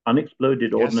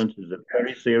 Unexploded ordnance is a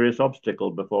very serious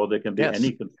obstacle before there can be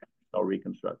any construction or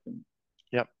reconstruction.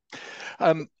 Yeah.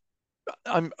 I'm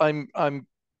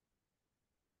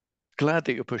glad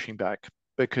that you're pushing back,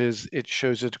 because it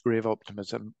shows a degree of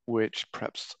optimism, which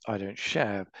perhaps I don't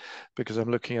share, because I'm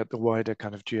looking at the wider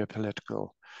kind of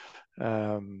geopolitical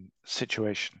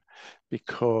situation,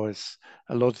 because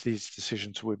a lot of these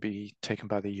decisions would be taken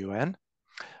by the UN,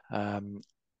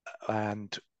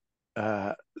 and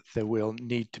there will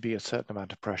need to be a certain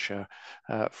amount of pressure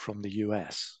from the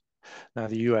US. Now,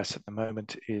 the US at the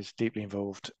moment is deeply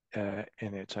involved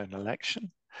in its own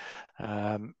election.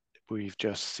 We've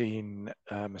just seen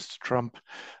Mr. Trump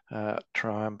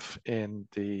triumph in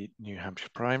the New Hampshire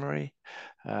primary,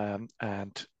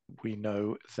 and we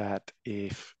know that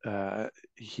if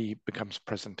he becomes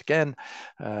president again,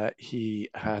 he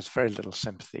has very little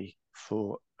sympathy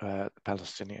for the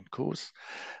Palestinian cause,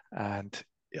 and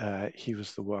he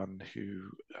was the one who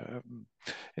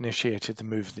initiated the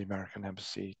move of the American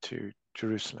embassy to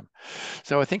Jerusalem.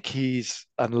 So I think he's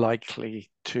unlikely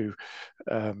to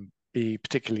be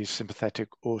particularly sympathetic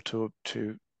or to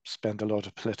spend a lot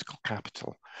of political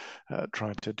capital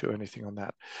trying to do anything on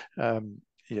that.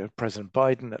 President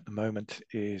Biden at the moment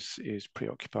is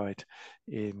preoccupied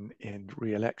in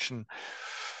re-election.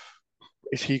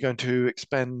 is he going to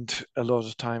expend a lot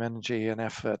of time, energy, and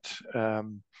effort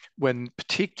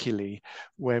particularly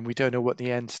when we don't know what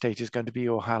the end state is going to be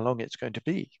or how long it's going to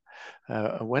be,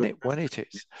 when it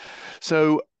is?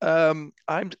 So I'm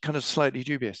kind of slightly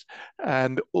dubious,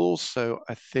 and also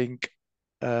I think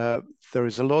there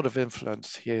is a lot of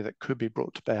influence here that could be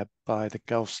brought to bear by the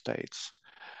Gulf states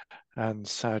and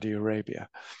Saudi Arabia,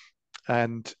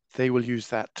 and they will use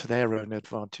that to their own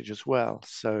advantage as well.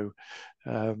 So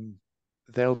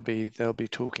they'll be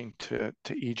talking to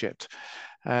Egypt,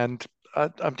 and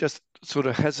I'm just sort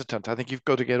of hesitant. I think you've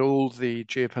got to get all the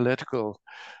geopolitical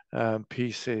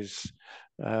pieces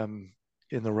in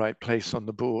the right place on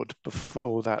the board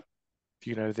before that,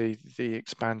 the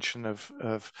expansion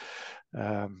of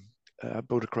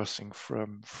border crossing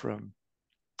from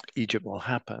Egypt will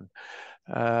happen.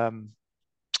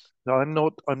 So I'm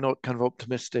not kind of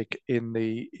optimistic in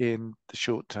the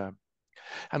short term.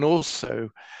 And also,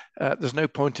 there's no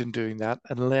point in doing that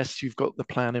unless you've got the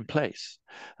plan in place,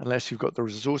 unless you've got the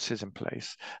resources in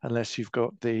place, unless you've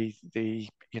got the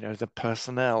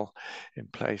personnel in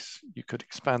place. You could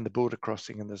expand the border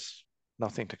crossing and there's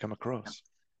nothing to come across.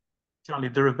 Charlie,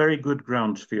 there are very good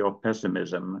grounds for your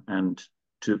pessimism and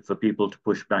for people to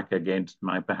push back against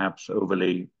my perhaps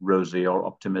overly rosy or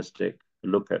optimistic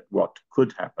look at what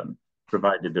could happen,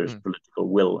 provided there's political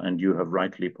will. And you have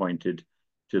rightly pointed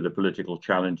to the political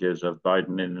challenges of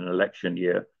Biden in an election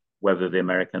year, whether the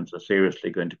Americans are seriously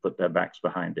going to put their backs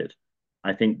behind it.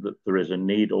 I think that there is a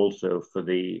need also for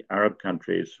the Arab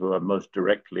countries who are most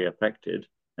directly affected,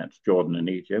 that's Jordan and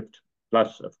Egypt,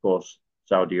 plus, of course,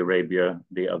 Saudi Arabia,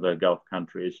 the other Gulf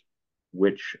countries,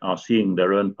 which are seeing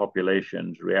their own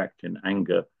populations react in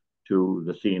anger to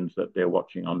the scenes that they're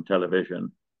watching on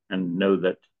television, and know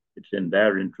that it's in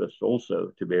their interest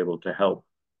also to be able to help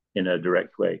in a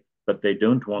direct way. But they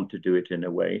don't want to do it in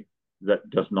a way that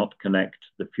does not connect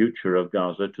the future of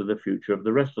Gaza to the future of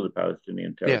the rest of the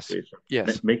Palestinian territories.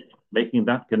 Yes. Making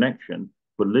that connection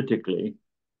politically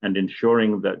and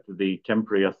ensuring that the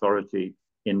temporary authority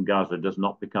in Gaza does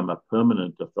not become a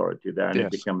permanent authority there, and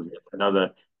it becomes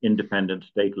another independent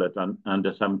statelet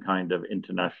under some kind of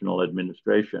international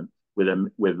administration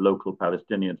with local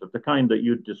Palestinians of the kind that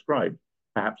you described,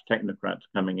 perhaps technocrats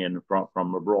coming in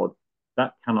from abroad.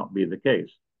 That cannot be the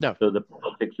case. No. So the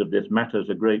politics of this matters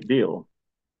a great deal.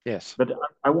 Yes. But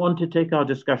I want to take our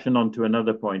discussion on to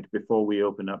another point before we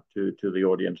open up to the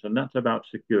audience, and that's about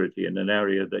security in an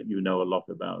area that you know a lot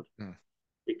about.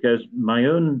 Because my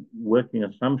own working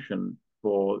assumption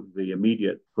for the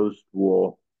immediate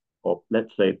post-war, or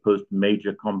let's say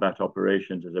post-major combat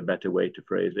operations is a better way to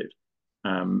phrase it,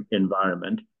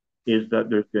 environment, is that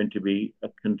there's going to be a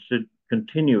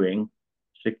continuing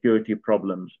security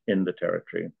problems in the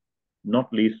territory,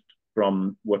 not least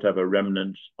from whatever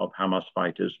remnants of Hamas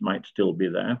fighters might still be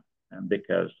there,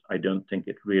 because I don't think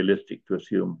it's realistic to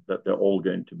assume that they're all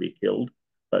going to be killed,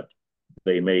 but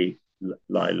they may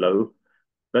lie low.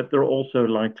 But there are also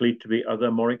likely to be other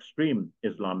more extreme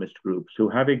Islamist groups who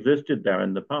have existed there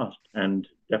in the past and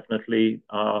definitely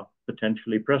are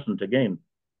potentially present again.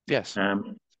 Yes. There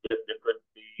could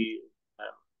be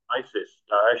ISIS,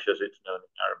 Daesh as it's known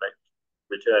in Arabic,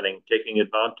 returning, taking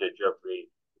advantage of the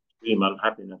extreme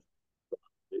unhappiness of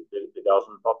the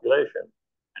Gazan population.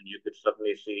 And you could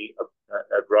suddenly see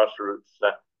a grassroots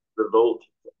revolt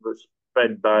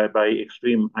spread by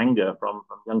extreme anger from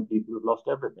young people who've lost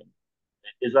everything.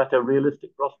 Is that a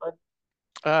realistic prospect?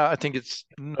 I think it's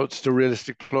not a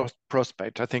realistic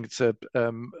prospect. I think it's a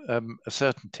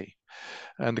certainty.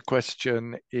 And the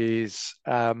question is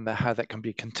how that can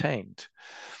be contained.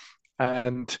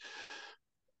 And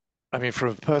I mean, from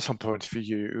a personal point of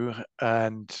view,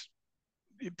 and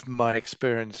my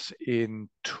experience in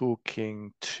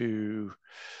talking to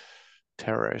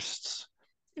terrorists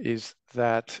is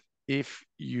that if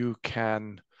you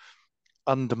can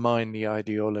undermine the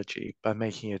ideology by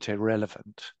making it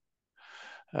irrelevant,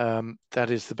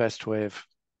 that's the best way of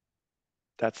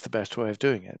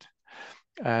doing it.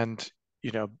 And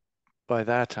by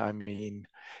that I mean,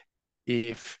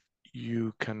 if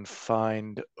you can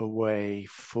find a way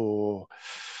for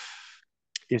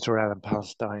Israel and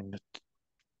Palestine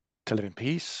to live in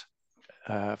peace,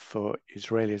 for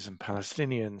Israelis and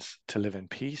Palestinians to live in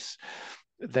peace,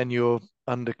 then you're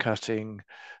undercutting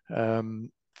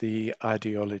the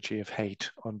ideology of hate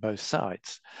on both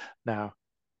sides. Now,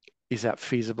 is that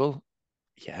feasible?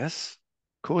 Yes,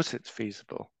 of course it's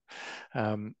feasible.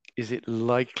 Is it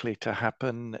likely to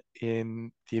happen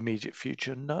in the immediate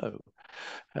future? No.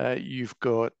 You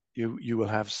will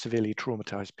have severely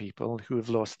traumatized people who have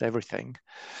lost everything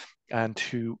and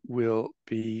who will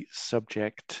be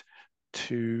subject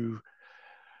to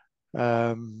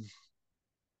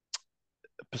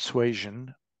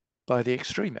persuasion by the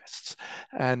extremists.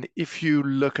 And if you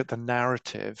look at the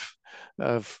narrative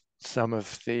of some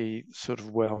of the sort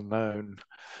of well-known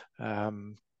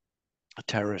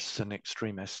terrorists and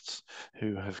extremists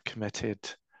who have committed,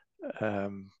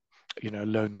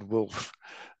 lone wolf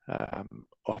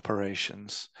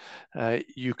operations,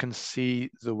 you can see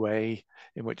the way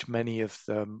in which many of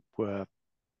them were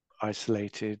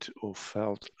isolated or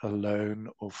felt alone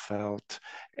or felt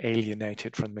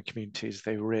alienated from the communities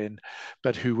they were in,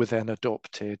 but who were then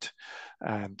adopted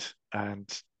and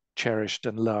cherished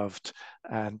and loved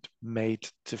and made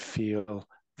to feel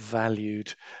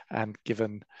valued and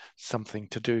given something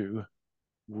to do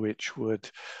which would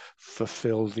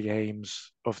fulfill the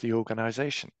aims of the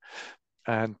organization.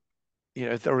 And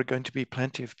there are going to be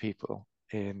plenty of people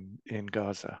in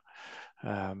Gaza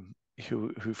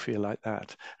who feel like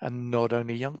that, and not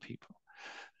only young people,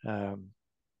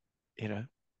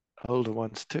 older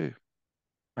ones too.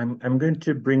 I'm going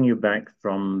to bring you back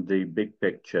from the big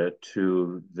picture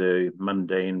to the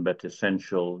mundane but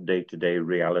essential day-to-day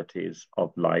realities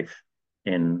of life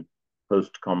in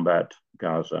post-combat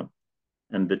Gaza.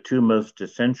 And the two most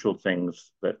essential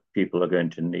things that people are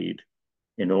going to need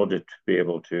in order to be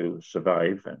able to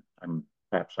survive, and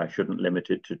perhaps I shouldn't limit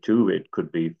it to two, it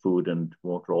could be food and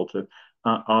water also,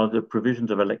 are the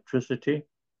provisions of electricity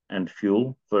and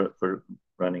fuel for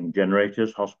running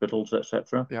generators, hospitals,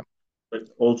 etc. Yeah. But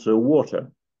also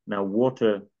water. Now,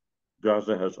 water,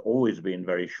 Gaza has always been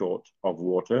very short of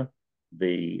water.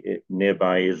 The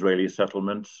nearby Israeli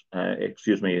settlements,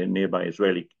 nearby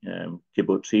Israeli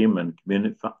kibbutzim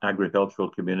and agricultural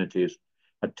communities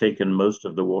had taken most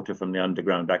of the water from the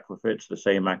underground aquifer. It's the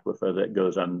same aquifer that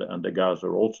goes under Gaza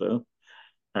also.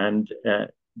 And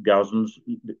Gazans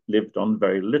lived on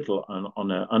very little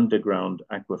on an underground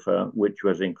aquifer, which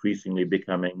was increasingly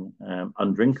becoming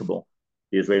undrinkable.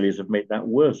 The Israelis have made that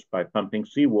worse by pumping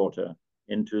seawater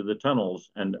into the tunnels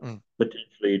and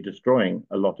potentially destroying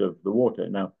a lot of the water.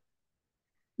 Now,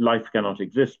 life cannot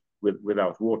exist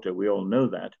without water. We all know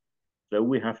that. So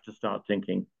we have to start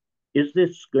thinking, is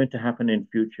this going to happen in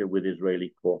future with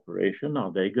Israeli cooperation?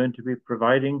 Are they going to be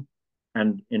providing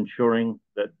and ensuring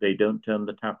that they don't turn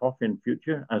the tap off in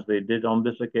future, as they did on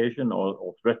this occasion,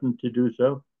 or threatened to do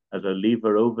so, as a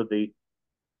lever over the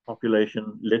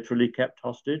population literally kept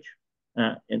hostage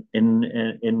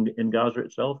in Gaza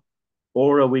itself?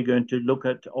 Or are we going to look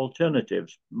at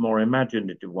alternatives, more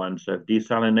imaginative ones, of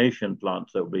desalination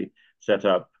plants that will be set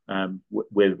up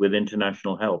with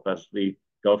international help, as the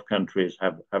Gulf countries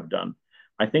have done?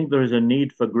 I think there is a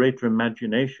need for greater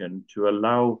imagination to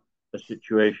allow a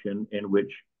situation in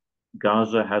which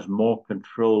Gaza has more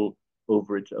control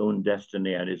over its own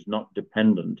destiny and is not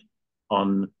dependent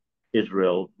on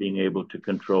Israel being able to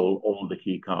control all the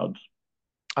key cards.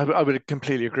 I would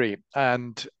completely agree,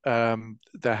 and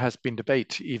there has been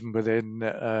debate even within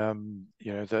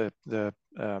the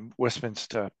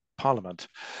Westminster Parliament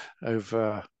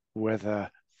over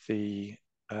whether the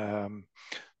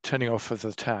turning off of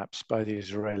the taps by the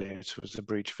Israelis was a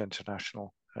breach of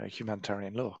international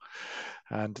humanitarian law.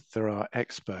 And there are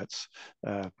experts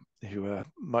who are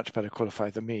much better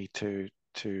qualified than me to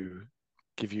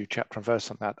give you chapter and verse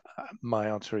on that. My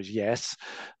answer is yes,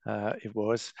 it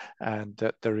was, and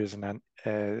that there is an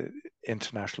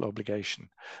international obligation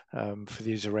for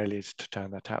the Israelis to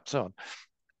turn their taps on.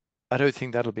 I don't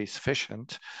think that'll be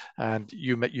sufficient. And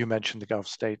you mentioned the Gulf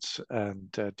states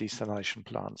and desalination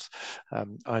plants.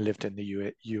 I lived in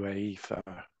the UAE for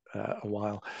a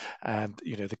while, and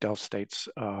the Gulf states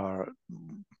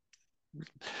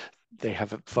they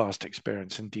have a vast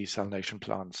experience in desalination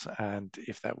plants, and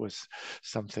if that was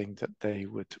something that they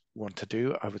would want to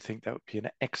do, I would think that would be an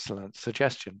excellent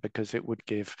suggestion, because it would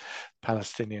give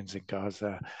Palestinians in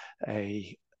Gaza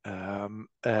a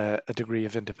degree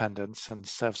of independence and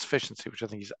self-sufficiency, which I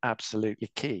think is absolutely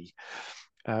key.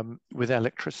 With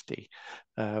electricity,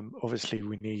 obviously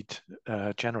we need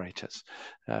generators.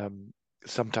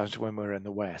 Sometimes when we're in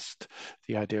the West,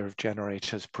 the idea of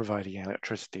generators providing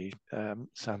electricity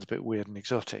sounds a bit weird and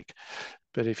exotic.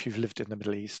 But if you've lived in the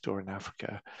Middle East or in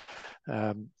Africa,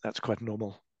 that's quite a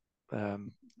normal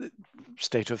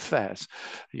state of affairs.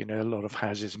 A lot of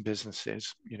houses and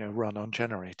businesses, run on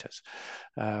generators.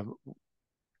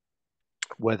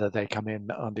 Whether they come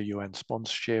in under UN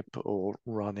sponsorship or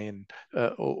run in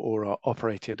or are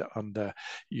operated under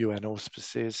UN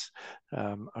auspices,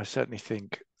 I certainly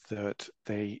think that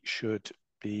they should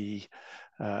be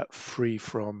free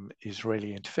from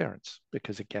Israeli interference,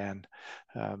 because again,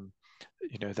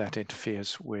 that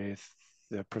interferes with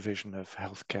the provision of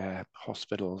healthcare,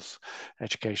 hospitals,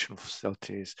 educational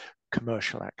facilities,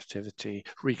 commercial activity,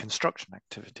 reconstruction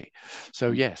activity.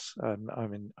 So yes,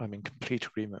 I'm in complete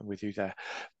agreement with you there.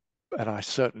 And I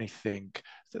certainly think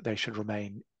that they should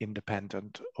remain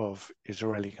independent of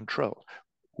Israeli control.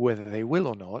 Whether they will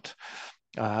or not,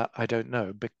 I don't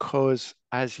know, because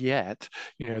as yet,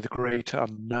 the great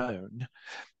unknown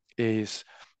is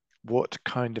what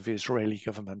kind of Israeli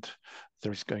government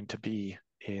there is going to be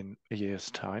in a year's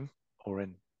time or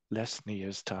in less than a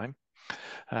year's time.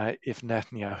 If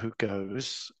Netanyahu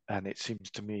goes, and it seems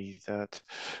to me that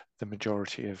the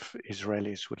majority of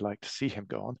Israelis would like to see him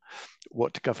gone,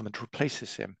 what government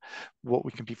replaces him? What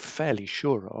we can be fairly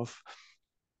sure of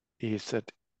is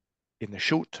that in the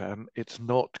short term, it's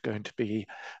not going to be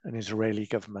an Israeli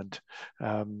government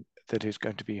that is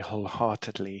going to be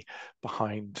wholeheartedly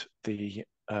behind the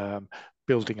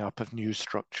building up of new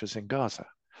structures in Gaza.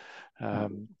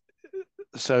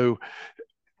 So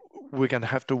we're going to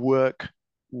have to work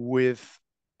with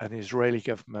an Israeli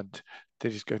government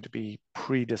that is going to be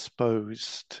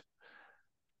predisposed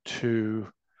to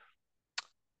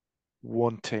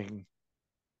wanting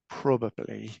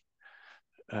probably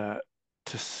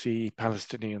to see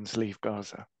Palestinians leave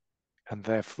Gaza, and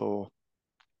therefore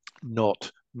not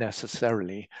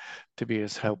necessarily to be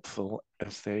as helpful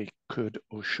as they could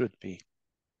or should be.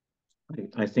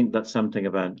 I think that's something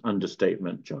of an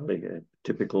understatement, Charlie, a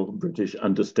typical British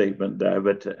understatement there,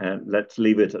 but let's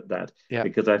leave it at that. Yeah.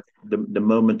 Because the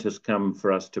moment has come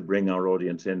for us to bring our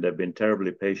audience in. They've been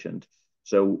terribly patient.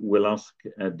 So we'll ask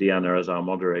Deanna as our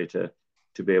moderator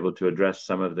to be able to address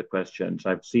some of the questions.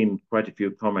 I've seen quite a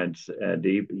few comments,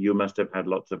 Dee. You must have had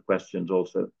lots of questions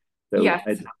also. So yes.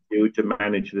 I'd like you to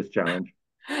manage this challenge.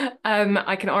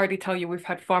 I can already tell you we've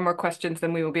had far more questions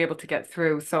than we will be able to get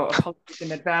through, so apologies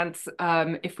in advance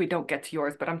if we don't get to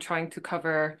yours, but I'm trying to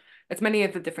cover as many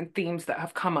of the different themes that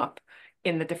have come up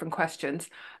in the different questions.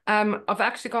 I've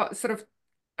actually got sort of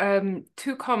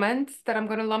two comments that I'm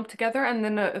going to lump together and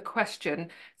then a question.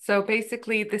 So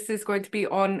basically this is going to be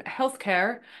on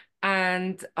healthcare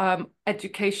and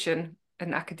education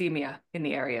and academia in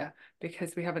the area,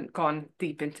 because we haven't gone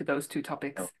deep into those two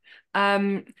topics.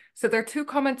 So there are two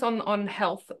comments on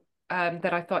health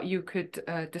that I thought you could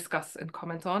discuss and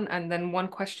comment on, and then one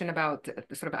question about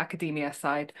the sort of academia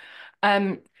side.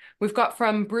 We've got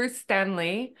from Bruce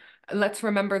Stanley, let's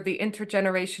remember the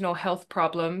intergenerational health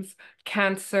problems,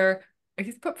 cancer,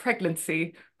 he's put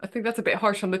pregnancy. I think that's a bit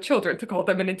harsh on the children to call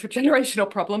them an intergenerational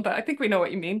problem, but I think we know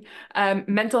what you mean.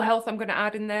 Mental health, I'm going to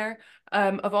add in there,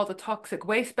 of all the toxic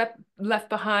waste left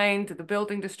behind, the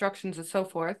building destructions and so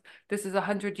forth. This is a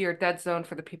 100-year dead zone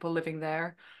for the people living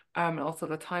there. And also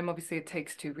the time, obviously, it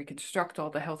takes to reconstruct all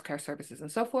the healthcare services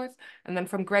and so forth. And then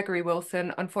from Gregory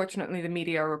Wilson, unfortunately, the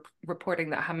media are reporting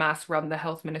that Hamas run the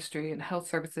health ministry and health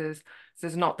services.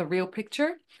 This is not the real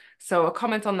picture. So a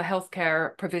comment on the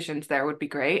healthcare provisions there would be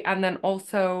great. And then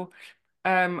also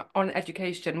on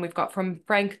education, we've got from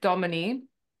Frank Domini,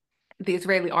 the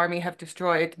Israeli army have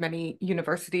destroyed many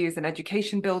universities and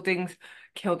education buildings,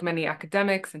 killed many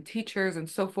academics and teachers and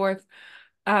so forth.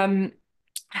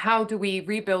 How do we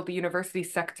rebuild the university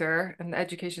sector and the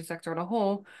education sector on a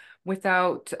whole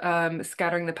without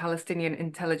scattering the Palestinian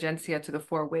intelligentsia to the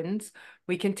four winds?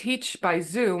 We can teach by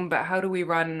Zoom, but how do we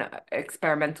run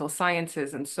experimental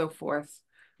sciences and so forth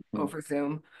over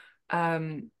Zoom?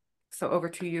 So over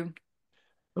to you.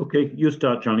 Okay, you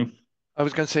start, Johnny. I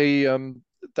was going to say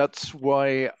that's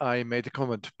why I made a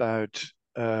comment about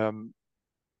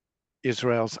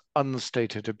Israel's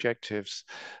unstated objectives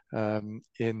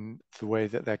in the way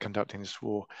that they're conducting this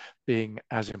war being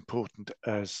as important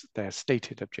as their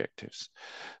stated objectives,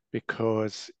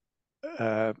 because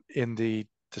in the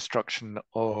destruction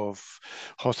of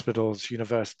hospitals,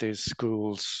 universities,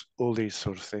 schools, all these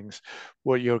sort of things,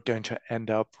 what you're going to end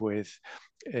up with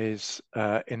is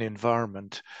an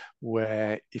environment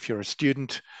where if you're a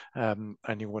student and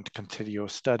you want to continue your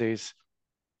studies,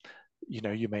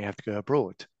 you may have to go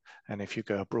abroad. And if you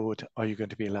go abroad, are you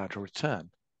going to be allowed to return?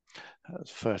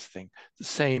 That's the first thing. The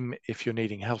same if you're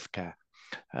needing healthcare.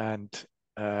 And,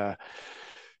 I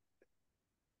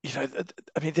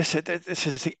mean, this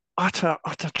is the utter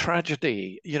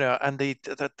tragedy, and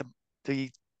the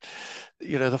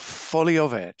folly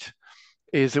of it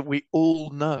is that we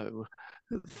all know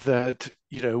that,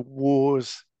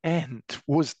 wars end.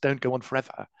 Wars don't go on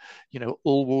forever.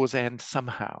 All wars end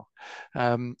somehow.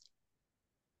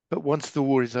 But once the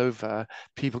war is over,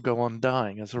 people go on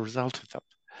dying as a result of them.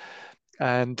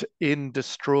 And in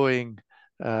destroying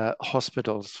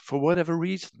hospitals, for whatever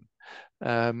reason,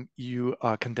 you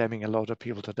are condemning a lot of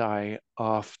people to die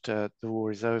after the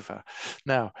war is over.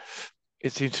 Now,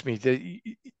 it seems to me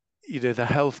that the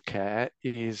healthcare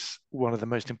is one of the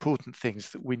most important things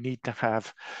that we need to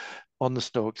have on the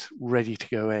stocks ready to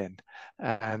go in.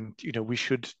 And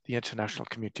the international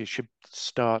community should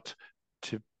start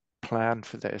to plan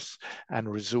for this and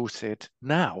resource it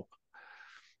now,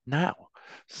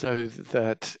 so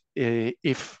that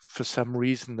if for some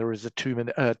reason there is a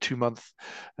 2-month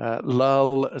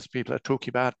lull, as people are talking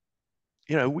about,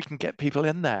 we can get people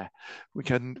in there. We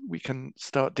can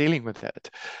start dealing with it.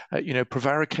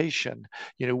 Prevarication.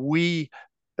 We,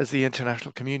 as the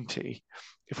international community,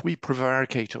 if we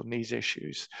prevaricate on these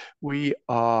issues, we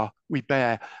bear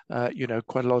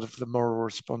quite a lot of the moral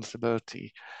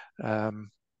responsibility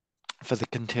for the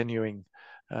continuing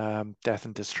death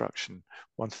and destruction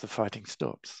once the fighting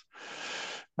stops.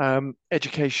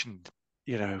 Education.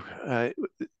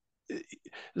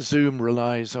 Zoom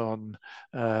relies on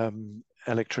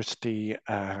electricity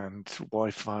and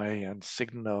Wi-Fi and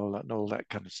signal and all that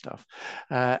kind of stuff.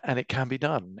 And it can be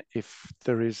done if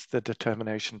there is the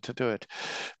determination to do it.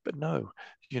 But no,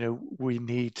 young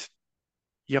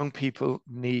people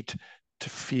need to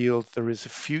feel there is a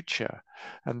future.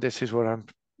 And this is what I'm,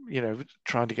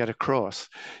 trying to get across,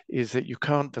 is that you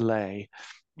can't delay.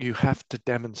 You have to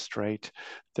demonstrate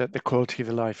that the quality of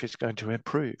your life is going to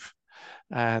improve.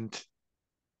 And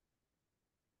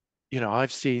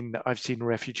I've seen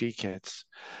refugee kids,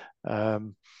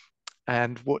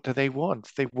 and what do they want?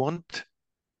 They want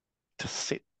to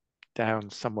sit down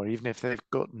somewhere, even if they've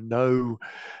got no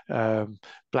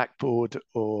blackboard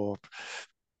or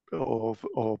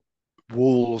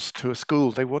walls to a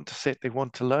school. They want to sit. They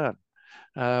want to learn.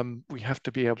 We have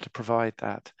to be able to provide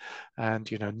that, and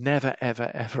never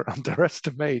ever ever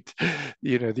underestimate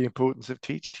the importance of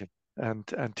teaching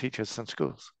and teachers and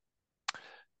schools.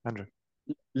 Andrew.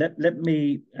 Let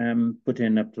me put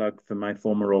in a plug for my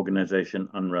former organization,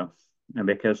 UNRWA, and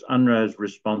because UNRWA is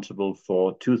responsible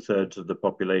for 2/3 of the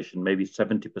population, maybe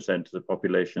 70% of the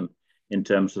population, in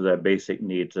terms of their basic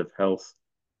needs of health,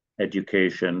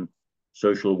 education,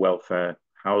 social welfare,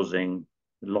 housing,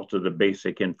 a lot of the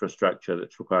basic infrastructure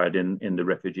that's required in the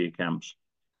refugee camps.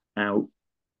 Now,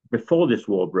 before this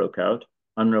war broke out,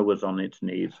 UNRWA was on its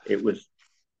knees. It was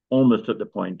almost at the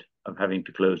point of having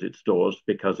to close its doors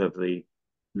because of the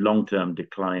long-term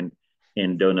decline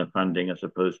in donor funding as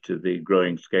opposed to the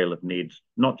growing scale of needs,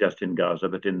 not just in Gaza,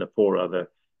 but in the 4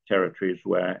 other territories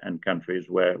and countries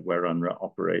where UNRWA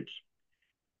operates.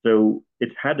 So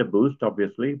it had a boost,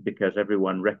 obviously, because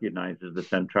everyone recognizes the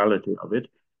centrality of it,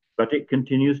 but it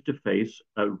continues to face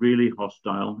a really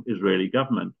hostile Israeli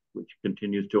government, which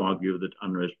continues to argue that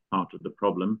UNRWA is part of the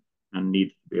problem and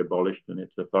needs to be abolished. And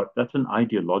that's an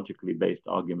ideologically based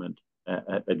argument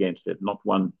against it, not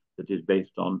one that is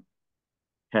based on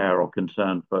care or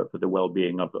concern for the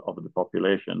well-being of the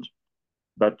populations.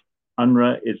 But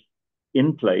UNRWA is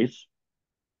in place.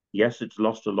 Yes, it's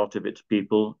lost a lot of its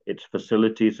people. Its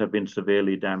facilities have been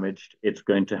severely damaged. It's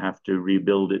going to have to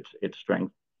rebuild its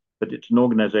strength. But it's an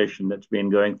organization that's been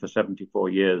going for 74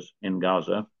 years in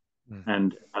Gaza,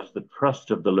 and as the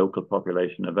trust of the local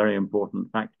population, a very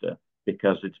important factor,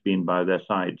 because it's been by their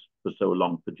sides for so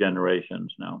long, for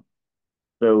generations now.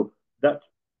 So that's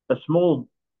a small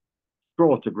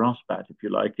straw to grasp at, if you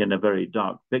like, in a very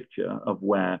dark picture of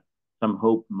where some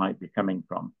hope might be coming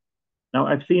from. Now,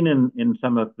 I've seen in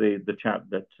some of the chat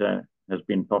that has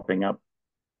been popping up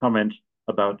comments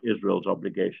about Israel's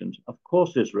obligations. Of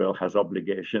course, Israel has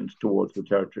obligations towards the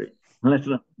territory.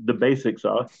 The basics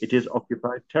are, it is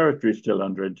occupied territory still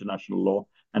under international law,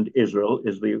 and Israel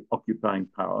is the occupying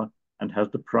power and has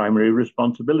the primary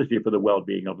responsibility for the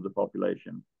well-being of the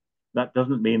population. That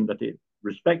doesn't mean that it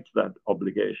respects that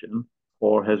obligation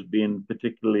or has been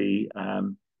particularly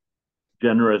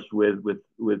generous with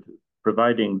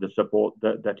providing the support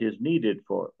that is needed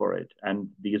for it. And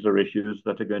these are issues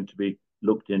that are going to be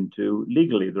looked into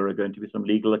legally. There are going to be some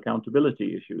legal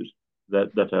accountability issues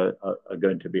that are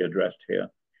going to be addressed here.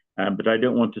 But I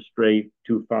don't want to stray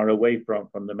too far away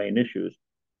from the main issues.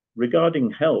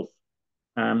 Regarding health,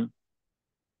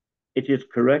 it is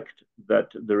correct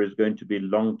that there is going to be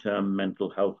long-term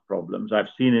mental health problems. I've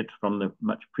seen it from the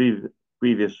much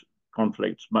previous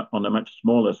conflicts on a much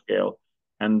smaller scale.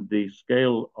 And the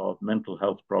scale of mental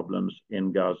health problems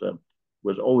in Gaza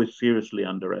was always seriously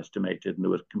underestimated, and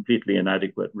there was completely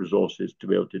inadequate resources to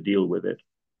be able to deal with it.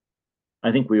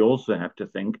 I think we also have to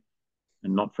think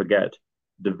and not forget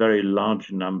the very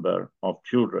large number of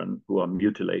children who are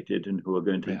mutilated and who are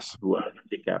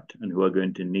handicapped and who are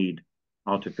going to need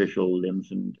artificial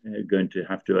limbs and are going to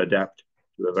have to adapt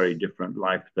to a very different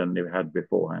life than they had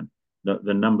beforehand.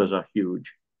 The numbers are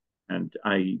huge. And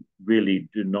I really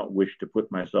do not wish to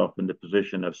put myself in the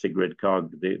position of Sigrid Kaag,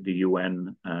 the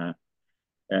UN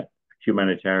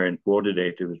humanitarian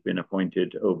coordinator who's been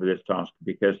appointed over this task,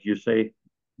 because you say,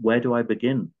 where do I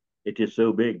begin? It is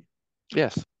so big.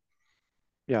 Yes.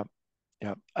 Yeah.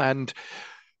 Yeah. And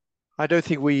I don't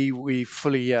think we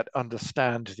fully yet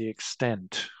understand the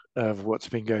extent of what's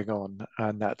been going on,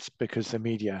 and that's because the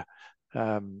media,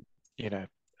 you know,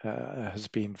 has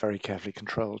been very carefully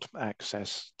controlled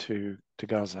access to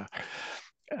Gaza,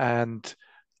 and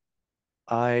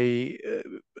I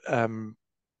am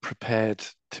prepared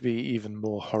to be even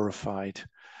more horrified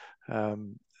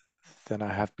than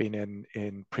I have been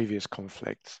in previous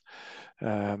conflicts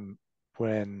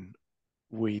when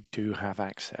we do have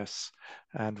access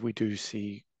and we do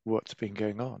see what's been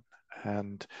going on.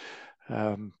 And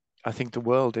I think the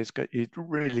world it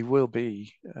really will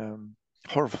be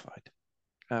horrified,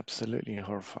 absolutely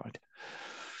horrified.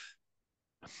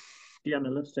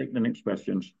 Deanna, let's take the next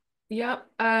questions. Yeah,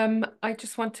 I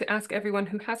just want to ask everyone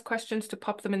who has questions to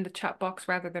pop them in the chat box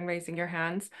rather than raising your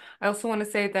hands. I also want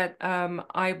to say that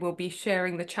I will be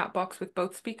sharing the chat box with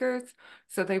both speakers,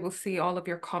 so they will see all of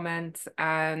your comments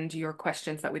and your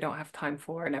questions that we don't have time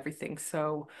for and everything.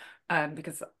 So,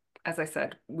 because as I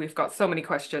said, we've got so many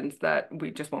questions that we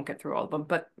just won't get through all of them,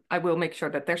 but I will make sure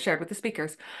that they're shared with the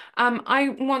speakers.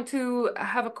 I want to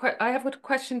have I have a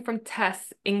question from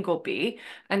Tess Ingleby.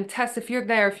 And Tess, if you're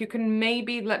there, if you can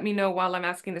maybe let me know while I'm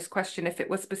asking this question, if it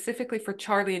was specifically for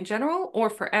Charlie in general or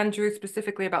for Andrew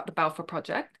specifically about the Balfour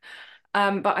Project.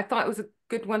 But I thought it was a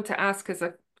good one to ask because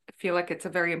I feel like it's a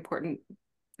very important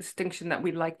distinction that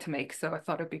we like to make. So I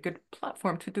thought it'd be a good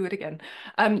platform to do it again.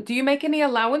 Do you make any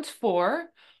allowance for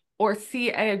or see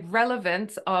a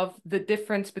relevance of the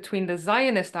difference between the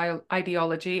Zionist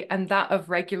ideology and that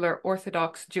of regular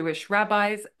Orthodox Jewish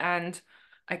rabbis and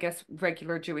I guess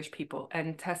regular Jewish people?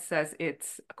 And Tess says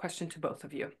it's a question to both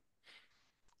of you.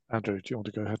 Andrew, do you want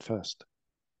to go ahead first?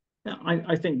 Yeah,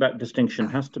 I think that distinction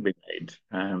has to be made.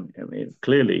 I mean,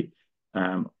 clearly,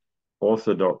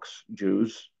 Orthodox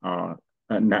Jews are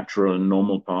a natural and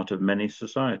normal part of many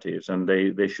societies, and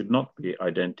they should not be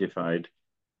identified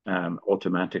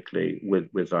automatically with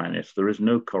Zionists. There is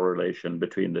no correlation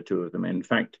between the two of them. In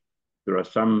fact, there are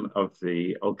some of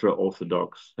the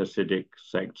ultra-Orthodox Hasidic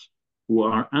sects who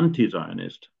are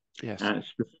anti-Zionist, yes.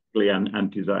 Specifically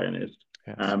anti-Zionist.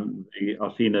 Yes. They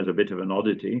are seen as a bit of an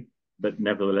oddity, but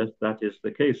nevertheless, that is the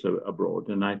case abroad.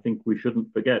 And I think we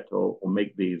shouldn't forget or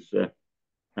make these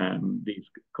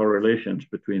correlations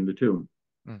between the two.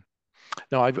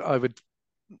 No, I would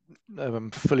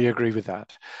fully agree with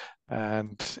that.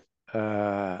 And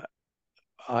although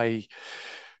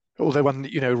one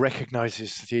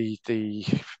recognizes the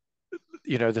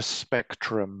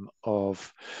spectrum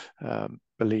of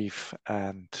belief,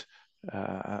 and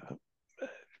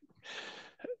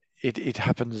it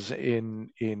happens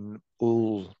in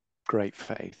all great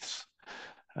faiths.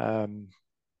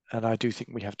 And I do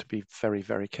think we have to be very,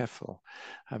 very careful.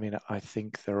 I mean, I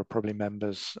think there are probably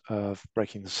members of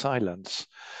Breaking the Silence,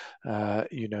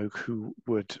 who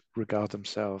would regard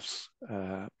themselves,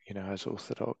 as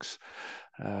Orthodox,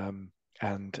 and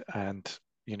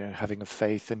having a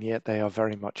faith, and yet they are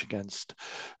very much against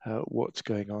what's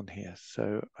going on here.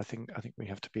 So I think we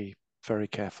have to be very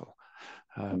careful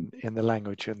in the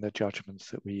language and the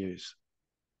judgments that we use.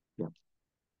 Yeah.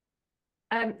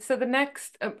 So the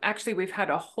next, actually, we've had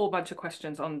a whole bunch of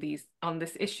questions on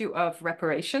this issue of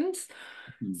reparations.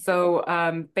 Mm-hmm. So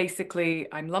basically,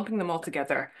 I'm lumping them all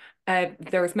together.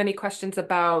 There's many questions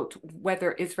about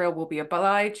whether Israel will be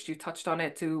obliged, you touched on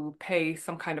it, to pay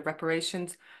some kind of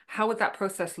reparations. How would that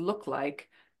process look like,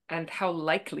 and how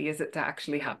likely is it to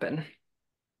actually happen?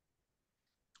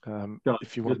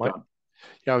 If you want my,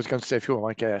 I was going to say, if you want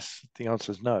my guess, the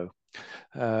answer is no.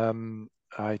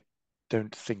 I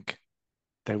don't think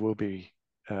there will be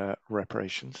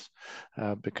reparations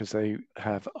because they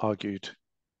have argued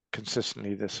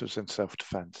consistently this was in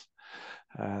self-defense,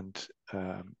 and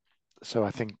so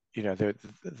I think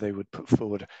they would put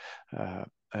forward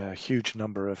a huge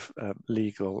number of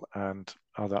legal and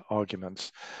other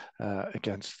arguments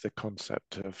against the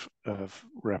concept of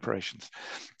reparations.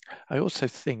 I also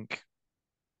think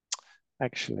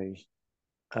actually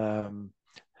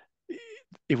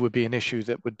it would be an issue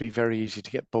that would be very easy to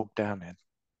get bogged down in.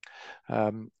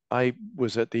 I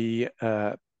was at the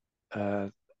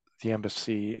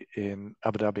embassy in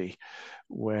Abu Dhabi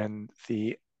when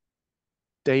the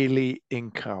daily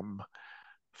income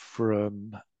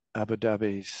from Abu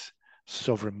Dhabi's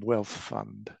sovereign wealth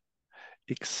fund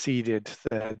exceeded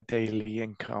their daily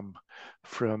income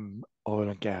from oil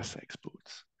and gas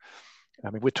exports. I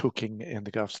mean, we're talking in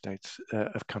the Gulf states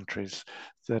of countries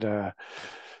that are,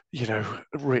 you know,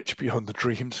 rich beyond the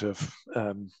dreams of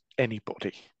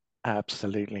anybody.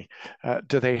 Absolutely.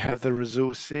 Do they have the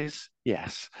resources?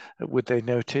 Yes. Would they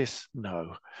notice?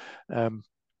 No.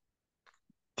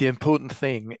 The important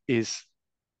thing is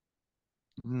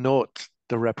not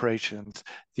the reparations.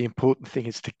 The important thing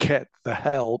is to get the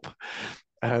help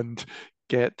and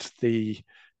get the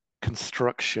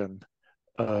construction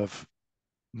of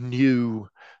new,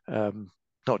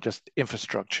 not just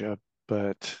infrastructure,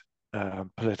 but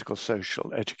political,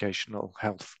 social, educational,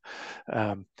 health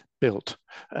built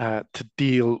to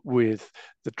deal with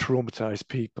the traumatized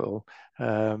people,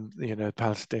 you know,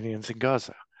 Palestinians in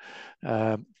Gaza.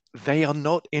 They are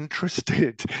not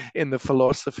interested in the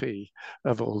philosophy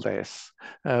of all this.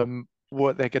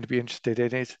 What they're going to be interested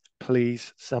in is,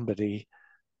 please, somebody,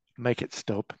 make it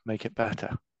stop, make it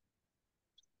better.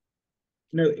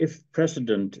 You know, if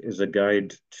precedent is a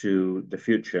guide to the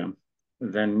future,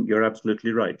 then you're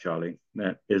absolutely right, Charlie,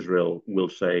 that Israel will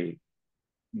say,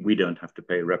 we don't have to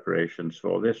pay reparations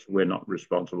for this. We're not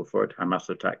responsible for it. Hamas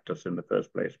attacked us in the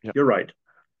first place. Yep. You're right.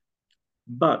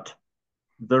 But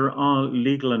there are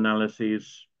legal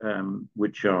analyses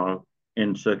which are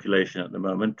in circulation at the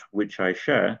moment, which I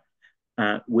share,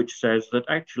 which says that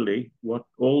actually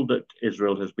all that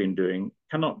Israel has been doing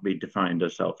cannot be defined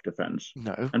as self-defense.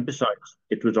 No. And besides,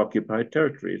 it was occupied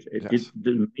territories.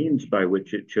 The means by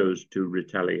which it chose to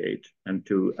retaliate and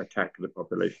to attack the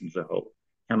population as a whole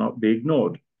cannot be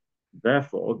ignored.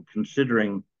 Therefore,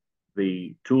 considering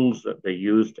the tools that they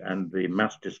used and the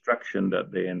mass destruction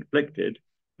that they inflicted,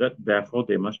 that therefore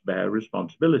they must bear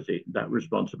responsibility. That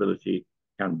responsibility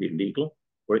can be legal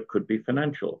or it could be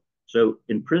financial. So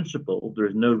in principle, there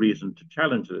is no reason to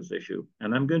challenge this issue.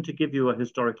 And I'm going to give you a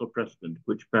historical precedent,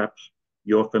 which perhaps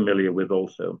you're familiar with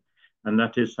also. And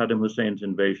that is Saddam Hussein's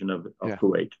invasion of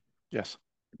Kuwait. Yes.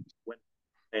 When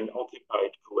an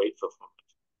occupied Kuwait for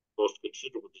caused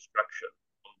considerable destruction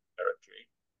on the territory,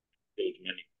 killed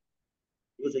many.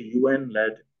 It was a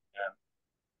UN-led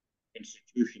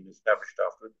institution established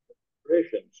after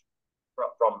operations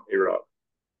from Iraq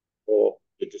for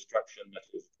the destruction that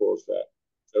is caused there.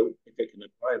 So if it can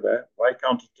apply there, why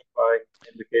can't it apply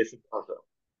in the case of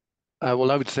Gaza?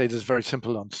 Well, I would say there's a very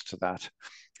simple answer to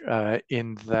that,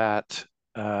 in that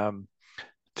to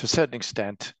a certain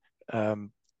extent,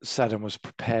 Saddam was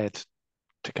prepared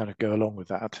to kind of go along with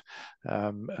that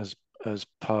as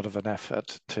part of an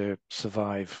effort to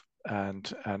survive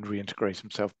and reintegrate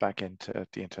himself back into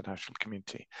the international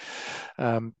community.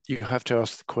 You have to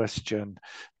ask the question,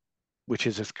 which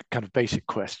is a kind of basic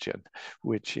question,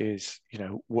 which is, you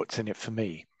know, what's in it for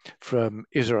me? From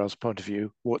Israel's point of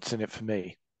view, what's in it for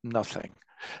me? Nothing.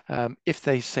 If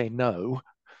they say no,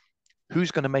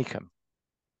 who's going to make them?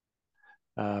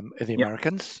 Are the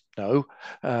Americans? No.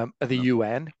 Are the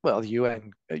UN? Well, the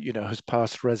UN, you know, has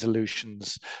passed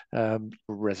resolutions,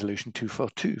 Resolution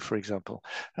 242, for example.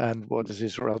 And what does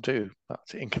Israel do? Well,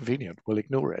 it's inconvenient. We'll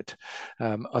ignore it.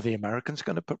 Are the Americans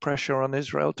going to put pressure on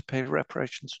Israel to pay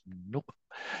reparations? Nope.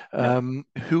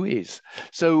 Who is?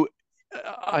 So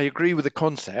I agree with the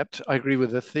concept. I agree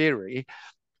with the theory.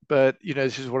 But, you know,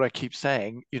 this is what I keep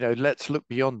saying, you know, let's look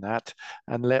beyond that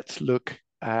and let's look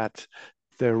at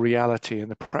the reality and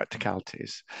the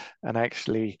practicalities. And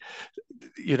actually,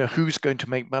 you know, who's going to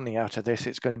make money out of this?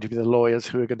 It's going to be the lawyers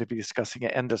who are going to be discussing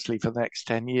it endlessly for the next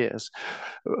 10 years,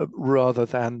 rather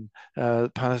than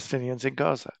Palestinians in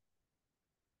Gaza.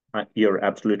 You're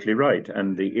absolutely right.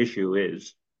 And the issue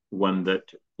is one that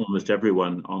almost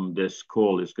everyone on this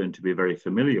call is going to be very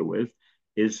familiar with,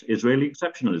 is Israeli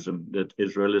exceptionalism, that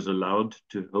Israel is allowed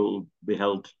to be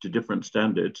held to different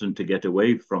standards and to get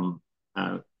away from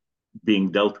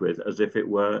being dealt with as if it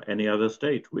were any other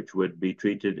state, which would be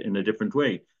treated in a different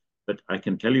way. But I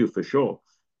can tell you for sure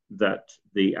that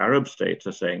the Arab states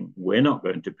are saying, we're not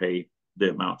going to pay the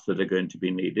amounts that are going to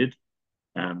be needed.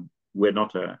 We're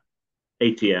not a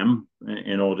ATM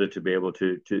in order to be able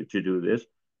to do this,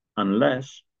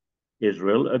 unless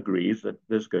Israel agrees that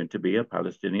there's going to be a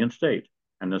Palestinian state.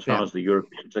 And as far as the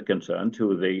Europeans are concerned,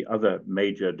 who are the other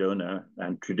major donor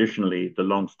and traditionally the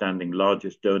long-standing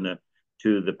largest donor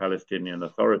to the Palestinian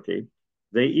Authority,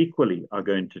 they equally are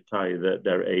going to tie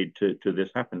their aid to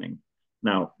this happening.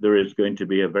 Now, there is going to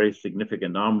be a very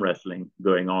significant arm wrestling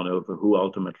going on over who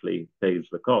ultimately pays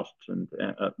the costs and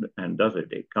does it.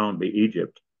 It can't be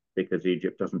Egypt, because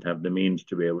Egypt doesn't have the means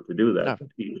to be able to do that. No. But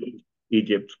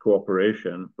Egypt's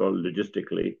cooperation, well,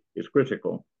 logistically, is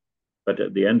critical. But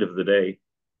at the end of the day,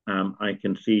 I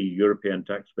can see European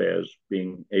taxpayers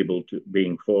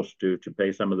being forced to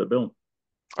pay some of the bill.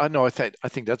 I know. I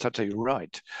think that's absolutely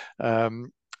right.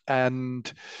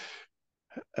 and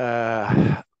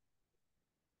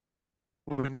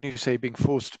when you say being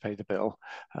forced to pay the bill,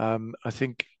 I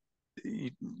think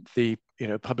the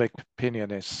public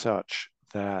opinion is such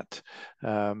that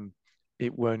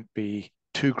it won't be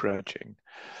too grudging.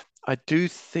 I do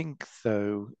think,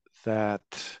 though,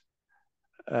 that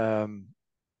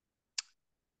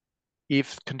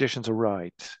if conditions are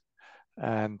right,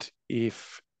 and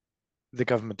if the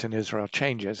government in Israel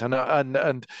changes, and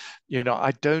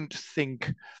I don't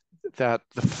think that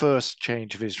the first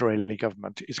change of Israeli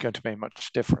government is going to make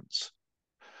much difference,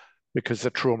 because the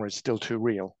trauma is still too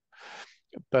real.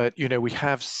 But we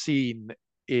have seen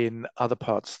in other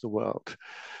parts of the world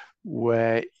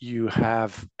where you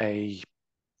have a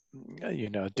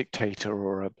dictator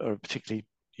or a particularly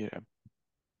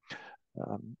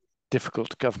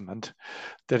difficult government,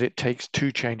 that it takes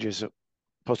two changes,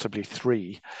 possibly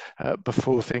three,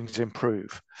 before things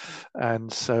improve.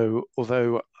 And so,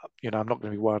 although I'm not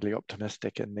going to be wildly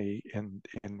optimistic in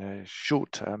the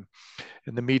short term,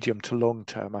 in the medium to long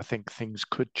term, I think things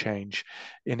could change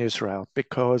in Israel,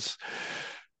 because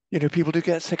people do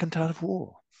get sick and tired of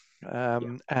war,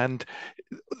 and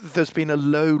there's been a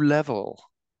low level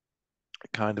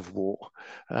kind of war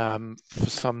for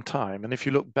some time. And if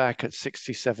you look back at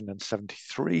 67 and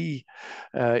 73,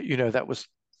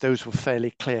 those were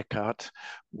fairly clear cut,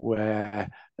 where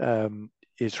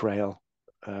Israel,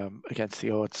 against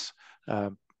the odds,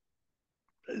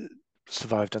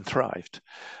 survived and thrived.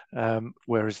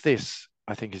 Whereas this,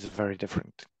 I think, is a very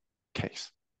different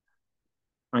case.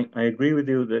 I agree with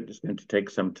you that it's going to take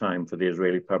some time for the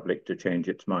Israeli public to change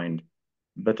its mind,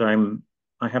 but I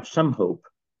have some hope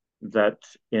that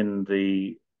in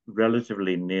the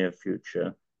relatively near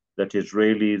future, that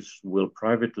Israelis will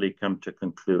privately come to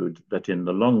conclude that in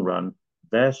the long run,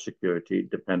 their security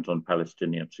depends on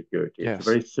Palestinian security. Yes. It's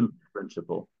a very simple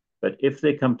principle. But if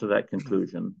they come to that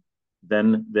conclusion,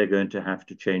 then they're going to have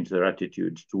to change their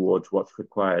attitudes towards what's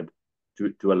required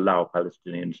to allow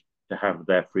Palestinians to have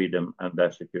their freedom and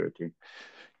their security.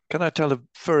 Can I tell a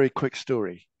very quick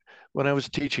story? When I was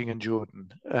teaching in Jordan,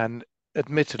 and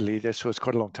admittedly, this was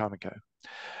quite a long time ago,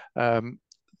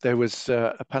 there was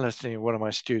a Palestinian, one of my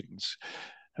students,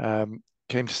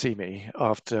 came to see me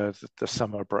after the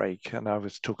summer break, and I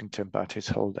was talking to him about his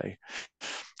holiday.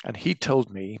 And he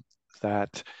told me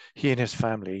that he and his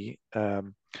family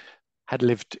had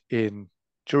lived in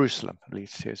Jerusalem, at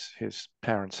least his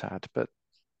parents had, but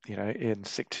in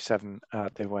 67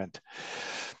 they went.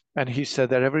 And he said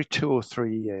that every 2 or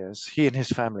 3 years, he and his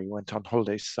family went on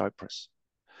holidays to Cyprus,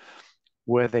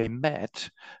 where they met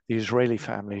the Israeli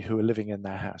family who were living in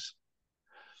their house.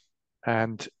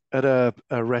 And at a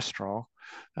restaurant,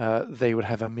 they would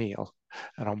have a meal.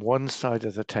 And on one side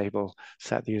of the table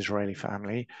sat the Israeli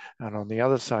family, and on the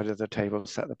other side of the table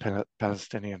sat the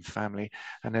Palestinian family.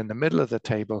 And in the middle of the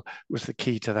table was the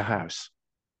key to the house.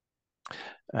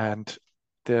 And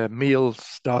the meal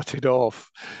started off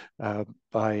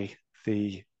by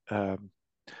the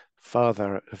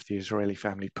father of the Israeli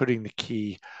family putting the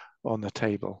key on the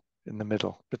table in the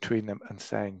middle between them and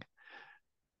saying,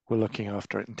 "We're looking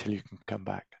after it until you can come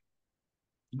back."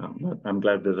 I'm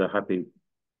glad there's a happy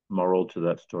moral to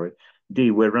that story. Dee,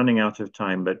 we're running out of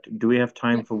time, but do we have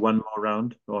time for one more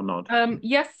round or not?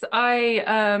 Yes,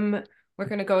 we're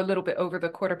going to go a little bit over the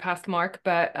 1/4 mark,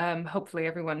 but hopefully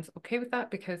everyone's okay with that,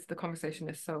 because the conversation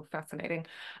is so fascinating.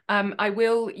 I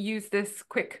will use this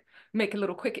make a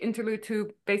little quick interlude to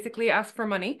basically ask for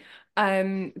money.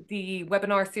 The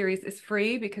webinar series is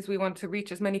free because we want to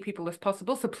reach as many people as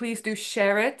possible. So please do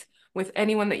share it with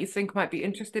anyone that you think might be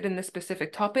interested in this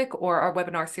specific topic or our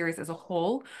webinar series as a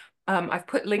whole. I've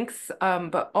put links,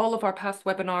 but all of our past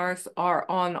webinars are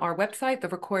on our website. The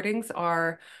recordings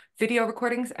are video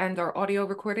recordings and our audio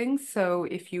recordings. So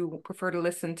if you prefer to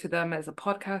listen to them as a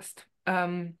podcast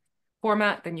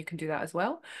format, then you can do that as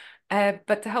well.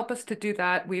 But to help us to do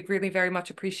that, we'd really very much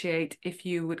appreciate if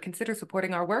you would consider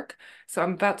supporting our work. So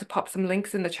I'm about to pop some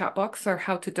links in the chat box for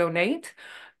how to donate,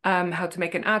 how to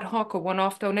make an ad hoc or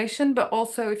one-off donation, but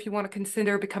also if you want to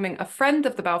consider becoming a friend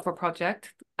of the Balfour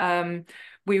Project,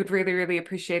 we would really, really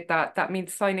appreciate that. That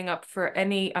means signing up for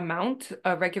any amount,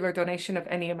 a regular donation of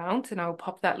any amount, and I'll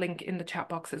pop that link in the chat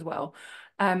box as well.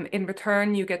 In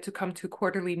return, you get to come to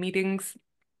quarterly meetings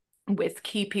with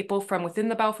key people from within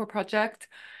the Balfour Project,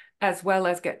 as well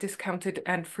as get discounted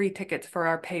and free tickets for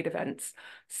our paid events.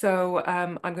 So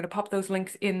I'm going to pop those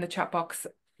links in the chat box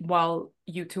while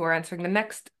you two are answering the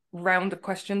next round of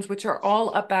questions, which are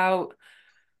all about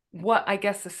what I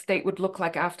guess the state would look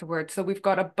like afterwards. So we've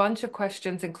got a bunch of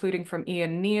questions, including from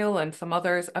Ian Neal and some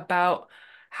others, about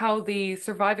how the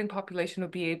surviving population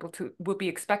would be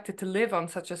expected to live on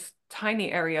such a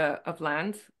tiny area of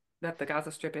land that the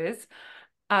Gaza Strip is,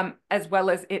 as well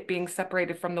as it being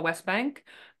separated from the West Bank.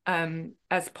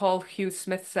 As Paul Hughes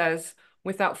Smith says,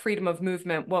 without freedom of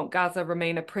movement, won't Gaza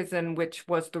remain a prison, which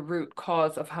was the root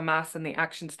cause of Hamas and the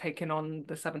actions taken on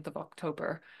the 7th of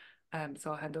October?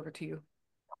 So I'll hand over to you.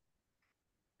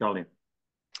 Charlie.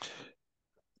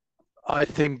 I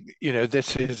think,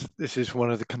 this is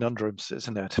one of the conundrums,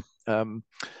 isn't it?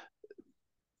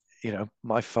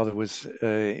 My father was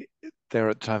there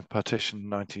at the time of partition,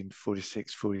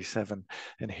 1946, 47,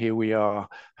 and here we are,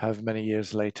 however many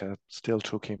years later, still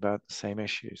talking about the same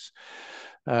issues.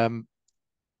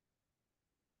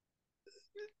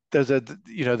 There's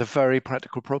the very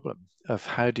practical problem of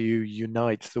how do you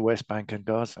unite the West Bank and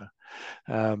Gaza?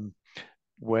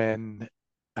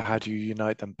 How do you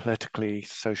unite them politically,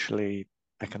 socially,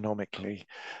 economically?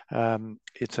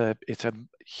 It's a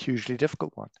hugely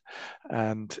difficult one,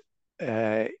 and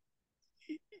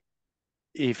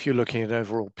if you're looking at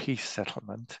overall peace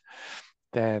settlement,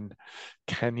 then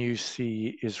can you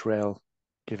see Israel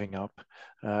giving up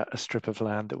a strip of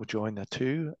land that would join the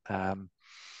two?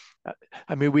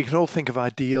 We can all think of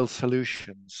ideal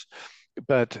solutions,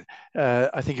 but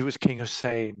I think it was King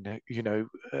Hussein,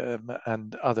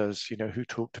 and others, who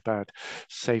talked about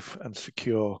safe and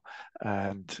secure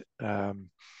and,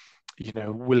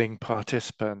 willing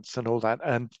participants and all that.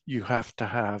 And you have to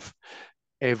have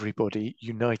everybody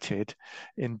united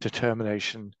in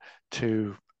determination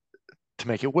to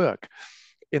make it work.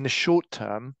 In the short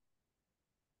term,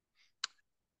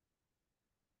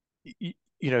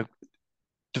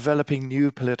 developing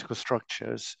new political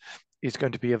structures is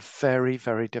going to be a very,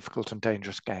 very difficult and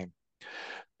dangerous game,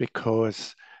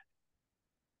 because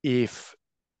if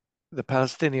the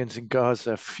Palestinians in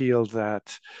Gaza feel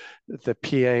that the PA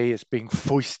is being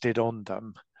foisted on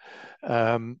them,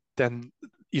 then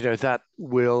that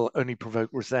will only provoke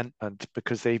resentment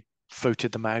because they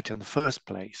voted them out in the first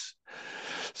place.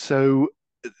 So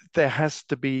there has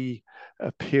to be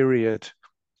a period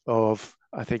of,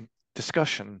 I think,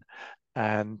 discussion,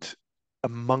 and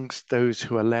amongst those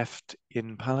who are left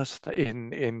in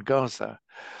Palestine, in Gaza,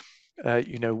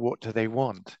 what do they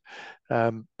want?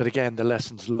 But again, the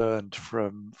lessons learned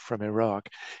from Iraq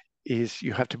is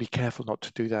you have to be careful not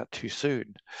to do that too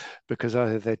soon, because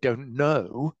either they don't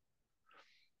know,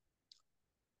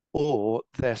 or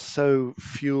they're so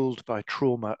fueled by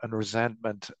trauma and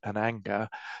resentment and anger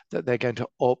that they're going to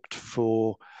opt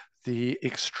for the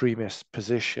extremist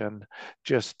position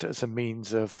just as a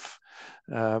means of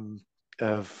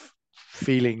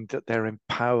feeling that they're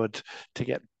empowered to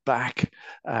get back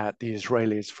at the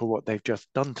Israelis for what they've just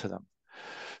done to them.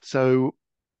 So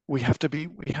we have to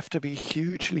be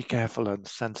hugely careful and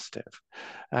sensitive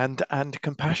and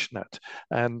compassionate.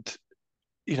 And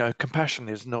compassion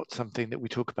is not something that we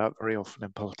talk about very often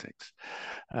in politics,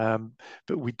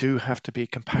 but we do have to be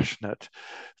compassionate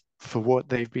for what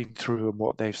they've been through and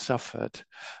what they've suffered.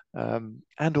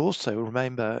 And also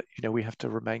remember, we have to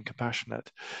remain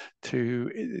compassionate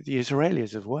to the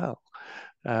Israelis as well,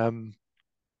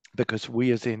 because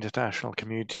we as the international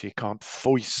community can't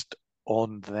foist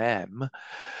on them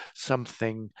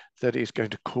something that is going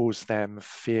to cause them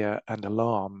fear and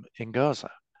alarm in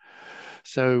Gaza.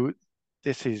 So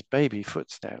this is baby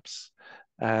footsteps,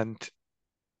 and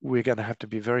we're going to have to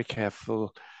be very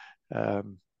careful.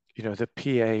 The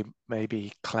PA may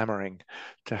be clamoring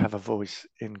to have a voice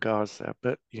in Gaza,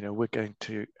 but we're going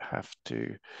to have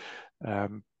to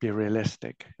be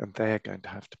realistic, and they're going to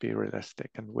have to be realistic,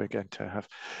 and we're going to have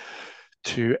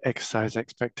to exercise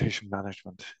expectation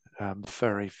management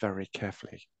very, very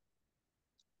carefully.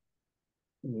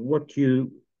 What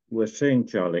you were saying,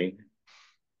 Charlie,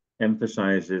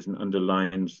 emphasizes and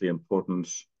underlines the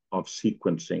importance of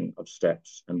sequencing of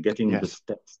steps and getting the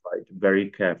steps right very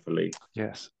carefully.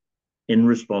 Yes. In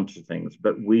response to things.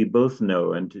 But we both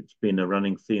know, and it's been a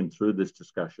running theme through this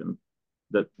discussion,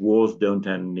 that wars don't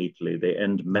end neatly, they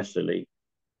end messily.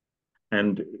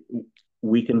 And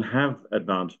we can have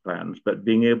advanced plans, but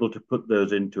being able to put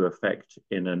those into effect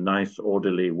in a nice,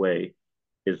 orderly way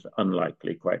is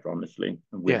unlikely, quite honestly.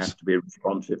 And we have to be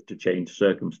responsive to changed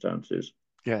circumstances.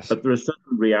 Yes. But there are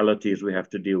certain realities we have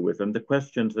to deal with. And the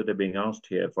questions that are being asked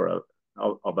here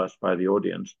of us by the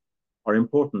audience are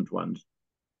important ones.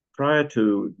 Prior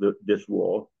to this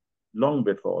war, long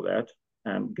before that,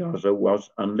 Gaza was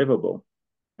unlivable.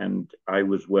 And I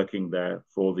was working there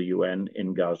for the UN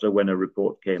in Gaza when a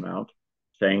report came out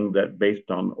saying that based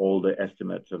on all the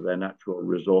estimates of their natural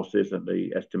resources and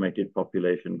the estimated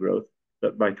population growth,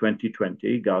 that by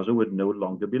 2020, Gaza would no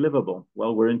longer be livable.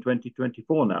 Well, we're in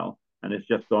 2024 now, and it's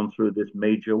just gone through this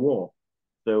major war.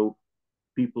 So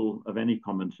people of any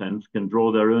common sense can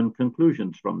draw their own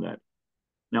conclusions from that.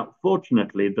 Now,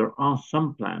 fortunately, there are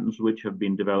some plans which have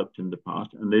been developed in the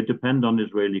past, and they depend on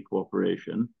Israeli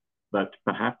cooperation, but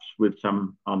perhaps with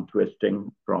some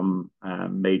untwisting from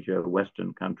major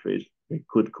Western countries, they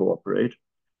could cooperate,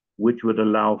 which would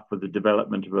allow for the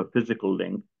development of a physical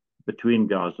link between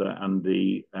Gaza and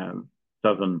the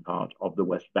southern part of the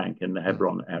West Bank in the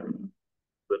Hebron area.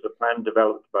 There's a plan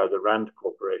developed by the RAND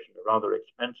Corporation, a rather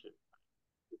expensive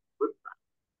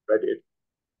credit,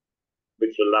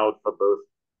 which allowed for both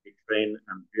a train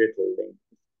and vehicle link,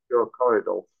 a secure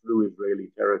corridor through Israeli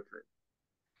territory.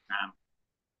 And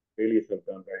Israelis have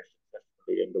done very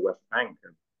successfully in the West Bank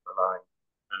and allowing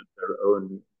their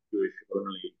own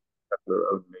Jewish-only,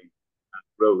 settler-only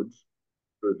roads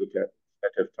through the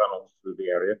set of tunnels through the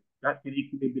area. That can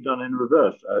equally be done in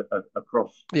reverse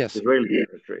across Israeli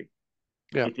territory.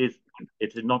 Yeah. It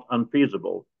is not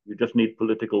unfeasible. You just need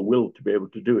political will to be able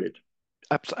to do it.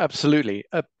 Absolutely.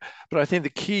 But I think the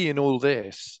key in all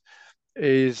this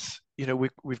is,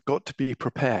 we've got to be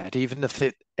prepared, even if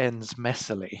it ends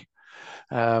messily,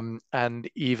 and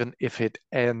even if it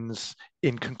ends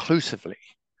inconclusively.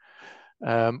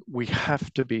 We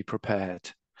have to be prepared.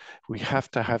 We have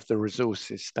to have the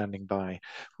resources standing by.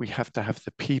 We have to have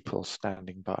the people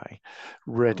standing by,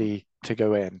 ready to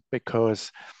go in,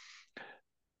 because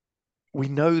we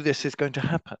know this is going to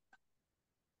happen.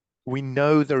 We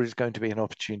know there is going to be an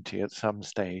opportunity at some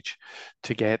stage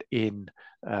to get in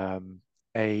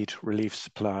aid, relief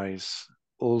supplies,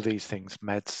 all these things,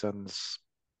 medicines.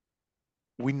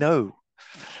 We know.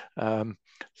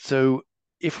 So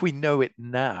if we know it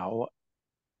now,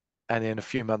 and in a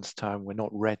few months' time we're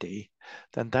not ready,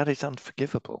 then that is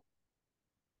unforgivable.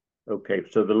 Okay,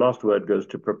 so the last word goes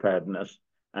to preparedness.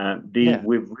 Dee,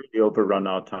 we've really overrun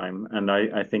our time, and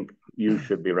I think you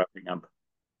should be wrapping up.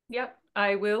 Yep,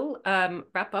 I will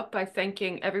wrap up by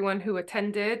thanking everyone who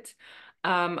attended.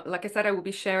 Like I said, I will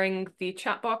be sharing the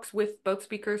chat box with both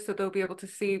speakers, so they'll be able to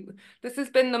see. This has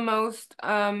been the most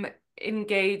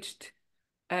engaged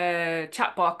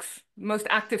chat box, most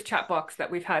active chat box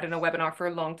that we've had in a webinar for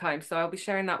a long time. So I'll be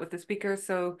sharing that with the speakers.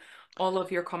 So all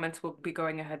of your comments will be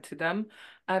going ahead to them.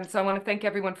 So I want to thank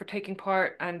everyone for taking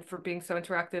part and for being so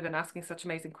interactive and asking such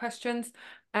amazing questions.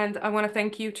 And I want to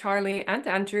thank you, Charlie and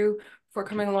Andrew, for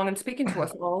coming along and speaking to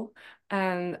us all.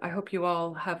 And I hope you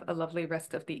all have a lovely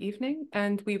rest of the evening.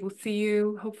 And we will see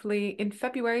you hopefully in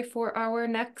February for our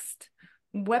next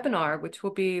webinar, which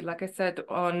will be, like I said,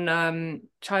 on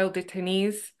child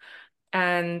detainees,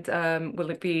 and will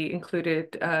it be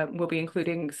included? We'll be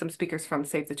including some speakers from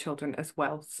Save the Children as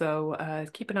well. So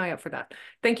keep an eye out for that.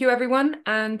 Thank you, everyone,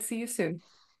 and see you soon.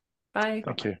 Bye.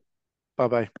 Thank you.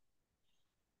 Bye-bye.